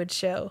 And they would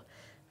show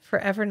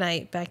Forever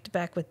Night back to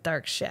back with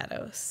Dark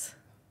Shadows.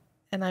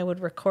 And I would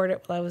record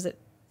it while I was at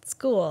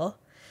school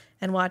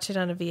and watch it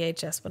on a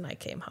VHS when I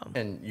came home.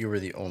 And you were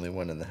the only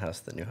one in the house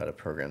that knew how to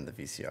program the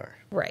VCR.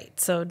 Right.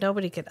 So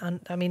nobody could,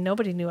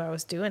 nobody knew I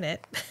was doing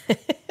it,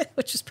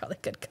 which is probably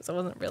good because I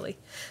wasn't really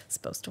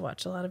supposed to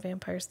watch a lot of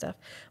vampire stuff.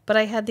 But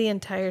I had the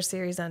entire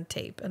series on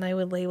tape and I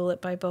would label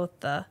it by both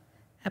the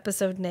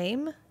episode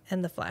name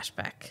and the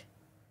flashback.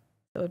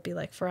 It would be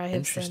like For I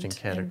Have Sinned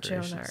and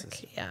Joan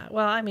Arc. Yeah.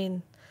 Well, I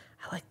mean,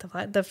 I like the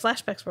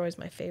flashbacks were always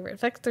my favorite. In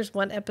fact, there's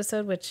one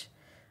episode which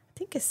I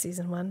think is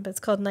season 1, but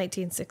it's called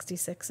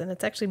 1966, and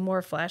it's actually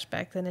more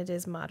flashback than it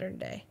is modern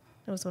day.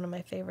 It was one of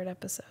my favorite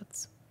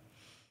episodes.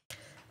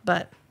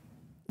 But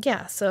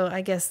yeah, so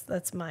I guess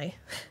that's my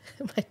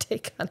my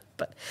take on it.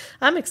 But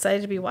I'm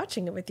excited to be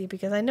watching it with you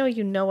because I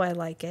know I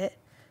like it.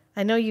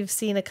 I know you've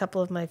seen a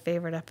couple of my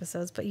favorite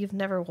episodes, but you've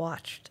never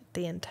watched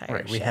the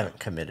entire show. We haven't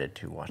committed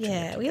to watching it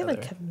together. We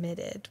haven't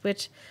committed,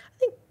 which I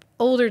think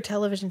older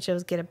television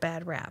shows get a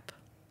bad rap.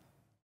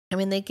 I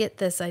mean, they get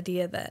this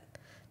idea that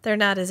they're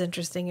not as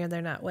interesting or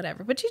they're not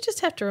whatever. But you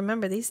just have to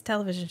remember these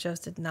television shows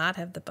did not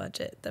have the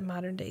budget that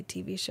modern day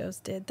TV shows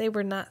did. They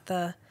were not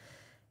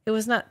it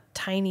was not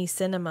tiny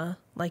cinema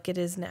like it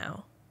is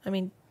now. I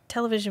mean,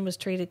 television was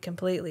treated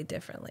completely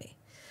differently.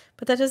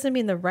 But that doesn't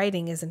mean the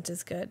writing isn't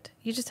as good.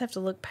 You just have to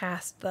look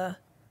past the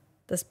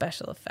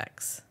special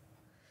effects.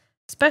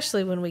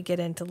 Especially when we get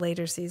into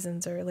later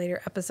seasons or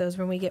later episodes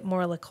when we get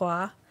more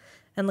LaCroix.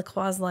 And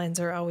LaCroix's lines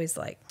are always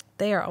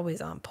they are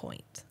always on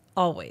point.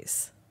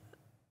 Always.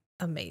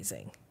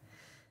 Amazing.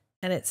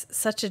 And it's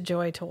such a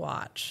joy to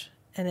watch.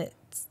 And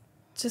it's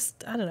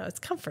just, I don't know, it's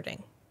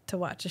comforting to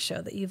watch a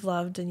show that you've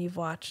loved and you've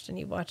watched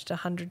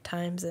 100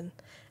 times. And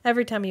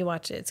every time you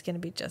watch it, it's going to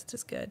be just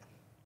as good.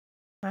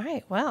 All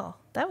right, well,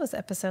 that was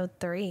episode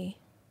 3,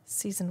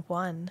 season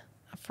 1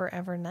 of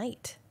Forever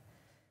Night.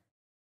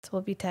 So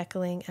we'll be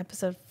tackling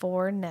episode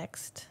 4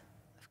 next,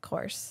 of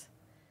course.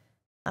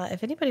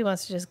 If anybody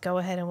wants to just go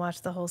ahead and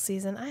watch the whole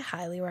season, I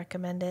highly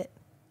recommend it.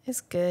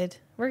 It's good.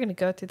 We're going to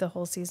go through the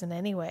whole season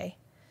anyway.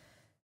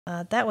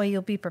 That way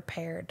you'll be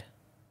prepared.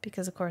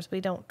 Because, of course,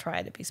 we don't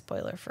try to be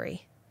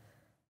spoiler-free.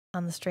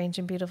 On the Strange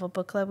and Beautiful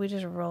Book Club, we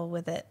just roll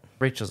with it.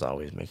 Rachel's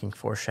always making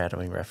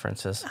foreshadowing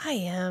references. I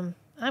am.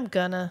 I'm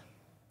gonna.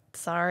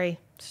 Sorry.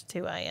 It's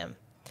who I am.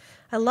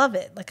 I love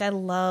it. I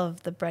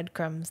love the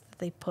breadcrumbs that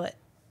they put.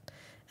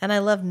 And I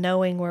love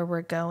knowing where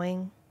we're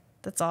going.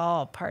 That's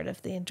all part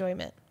of the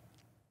enjoyment.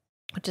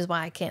 Which is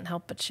why I can't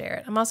help but share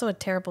it. I'm also a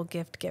terrible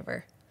gift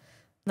giver.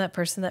 I'm that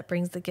person that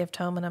brings the gift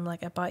home and I'm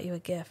like, I bought you a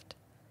gift.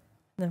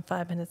 And then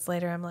 5 minutes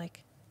later, I'm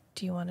like,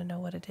 do you want to know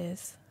what it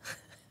is?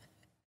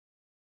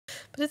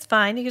 But it's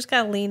fine. You just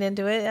got to lean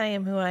into it. I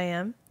am who I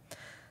am.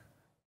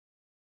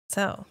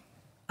 So,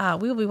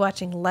 we will be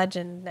watching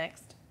Legend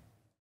next.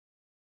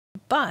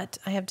 But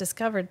I have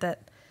discovered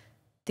that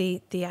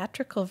the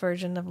theatrical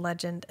version of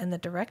Legend and the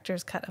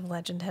director's cut of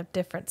Legend have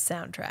different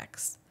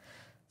soundtracks.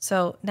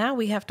 So now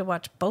we have to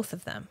watch both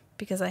of them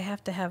because I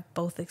have to have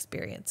both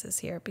experiences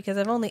here because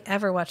I've only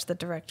ever watched the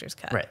director's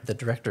cut. Right. The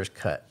director's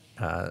cut,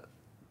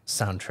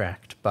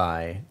 soundtracked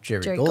by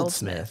Jerry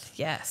Goldsmith.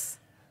 Yes.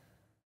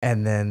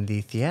 And then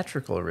the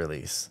theatrical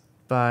release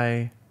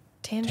by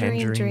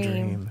Tangerine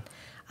Dream.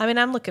 I mean,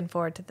 I'm looking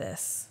forward to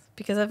this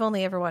because I've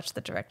only ever watched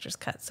the director's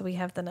cut. So we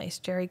have the nice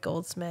Jerry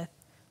Goldsmith,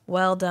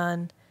 well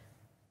done,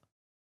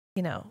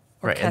 orchestral.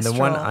 Right. And the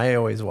one I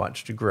always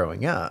watched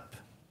growing up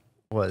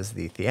was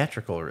the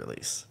theatrical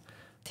release.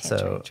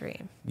 Tangerine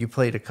Dream. You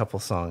played a couple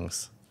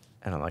songs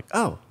and I'm like,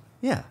 oh,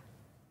 yeah,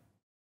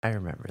 I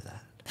remember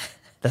that.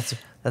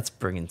 That's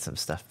bringing some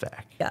stuff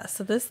back. Yeah,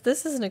 so this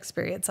is an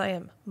experience I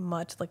am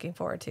much looking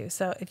forward to.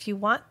 So if you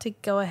want to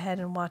go ahead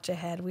and watch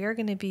ahead, we're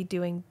going to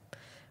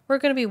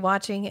be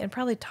watching and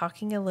probably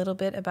talking a little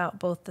bit about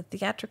both the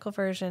theatrical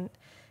version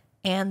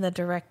and the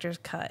director's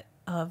cut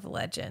of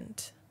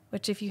Legend,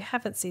 which if you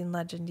haven't seen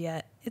Legend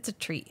yet, it's a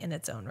treat in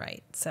its own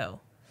right.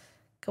 So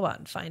go out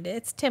and find it.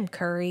 It's Tim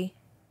Curry,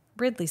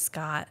 Ridley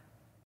Scott,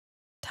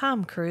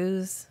 Tom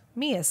Cruise,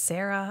 Mia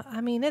Sara. I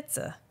mean, it's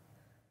a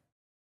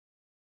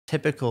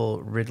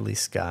typical Ridley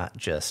Scott,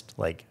 just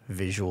like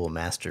visual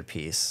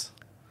masterpiece.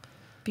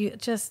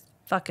 Just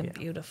fucking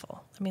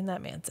beautiful. I mean,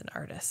 that man's an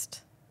artist.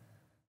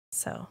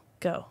 So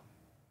go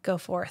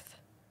forth,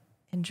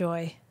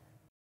 enjoy.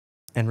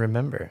 And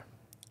remember,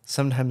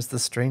 sometimes the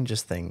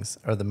strangest things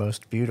are the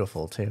most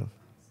beautiful too.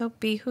 So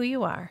be who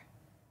you are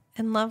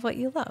and love what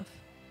you love.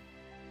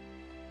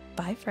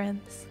 Bye,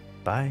 friends.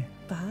 Bye.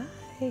 Bye.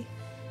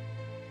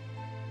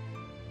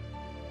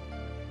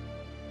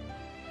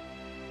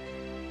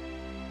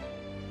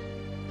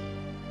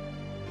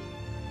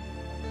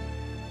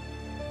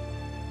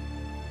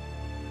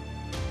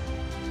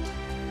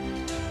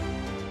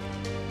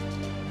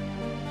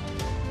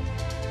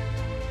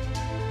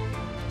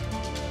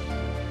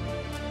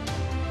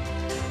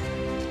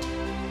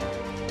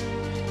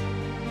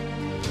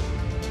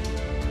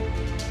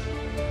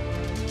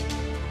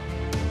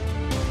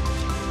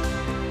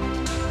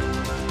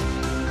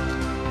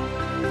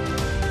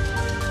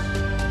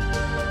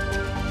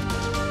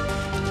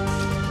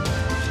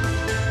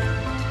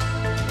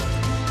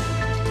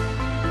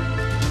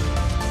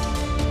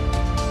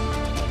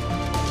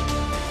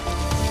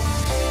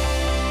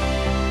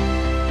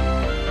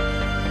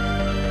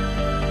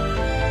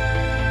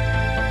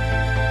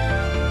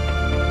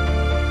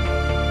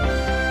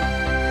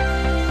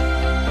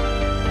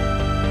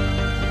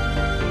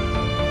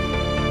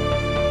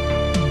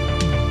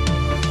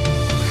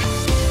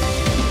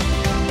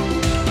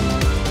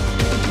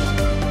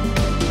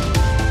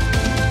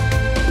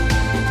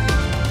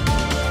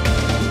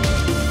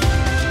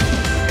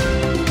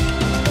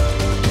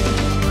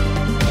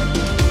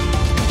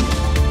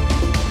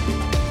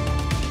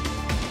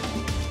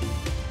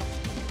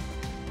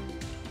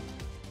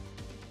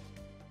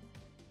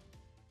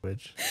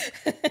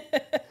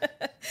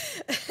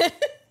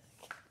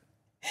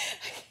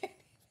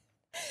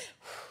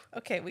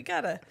 Okay, we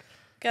gotta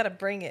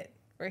bring it.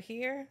 We're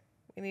here.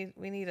 We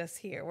need us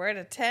here. We're at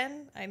a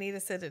 10. I need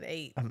us at an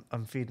 8.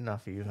 I'm feeding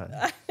off of you, honey.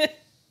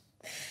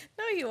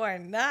 No, you are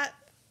not.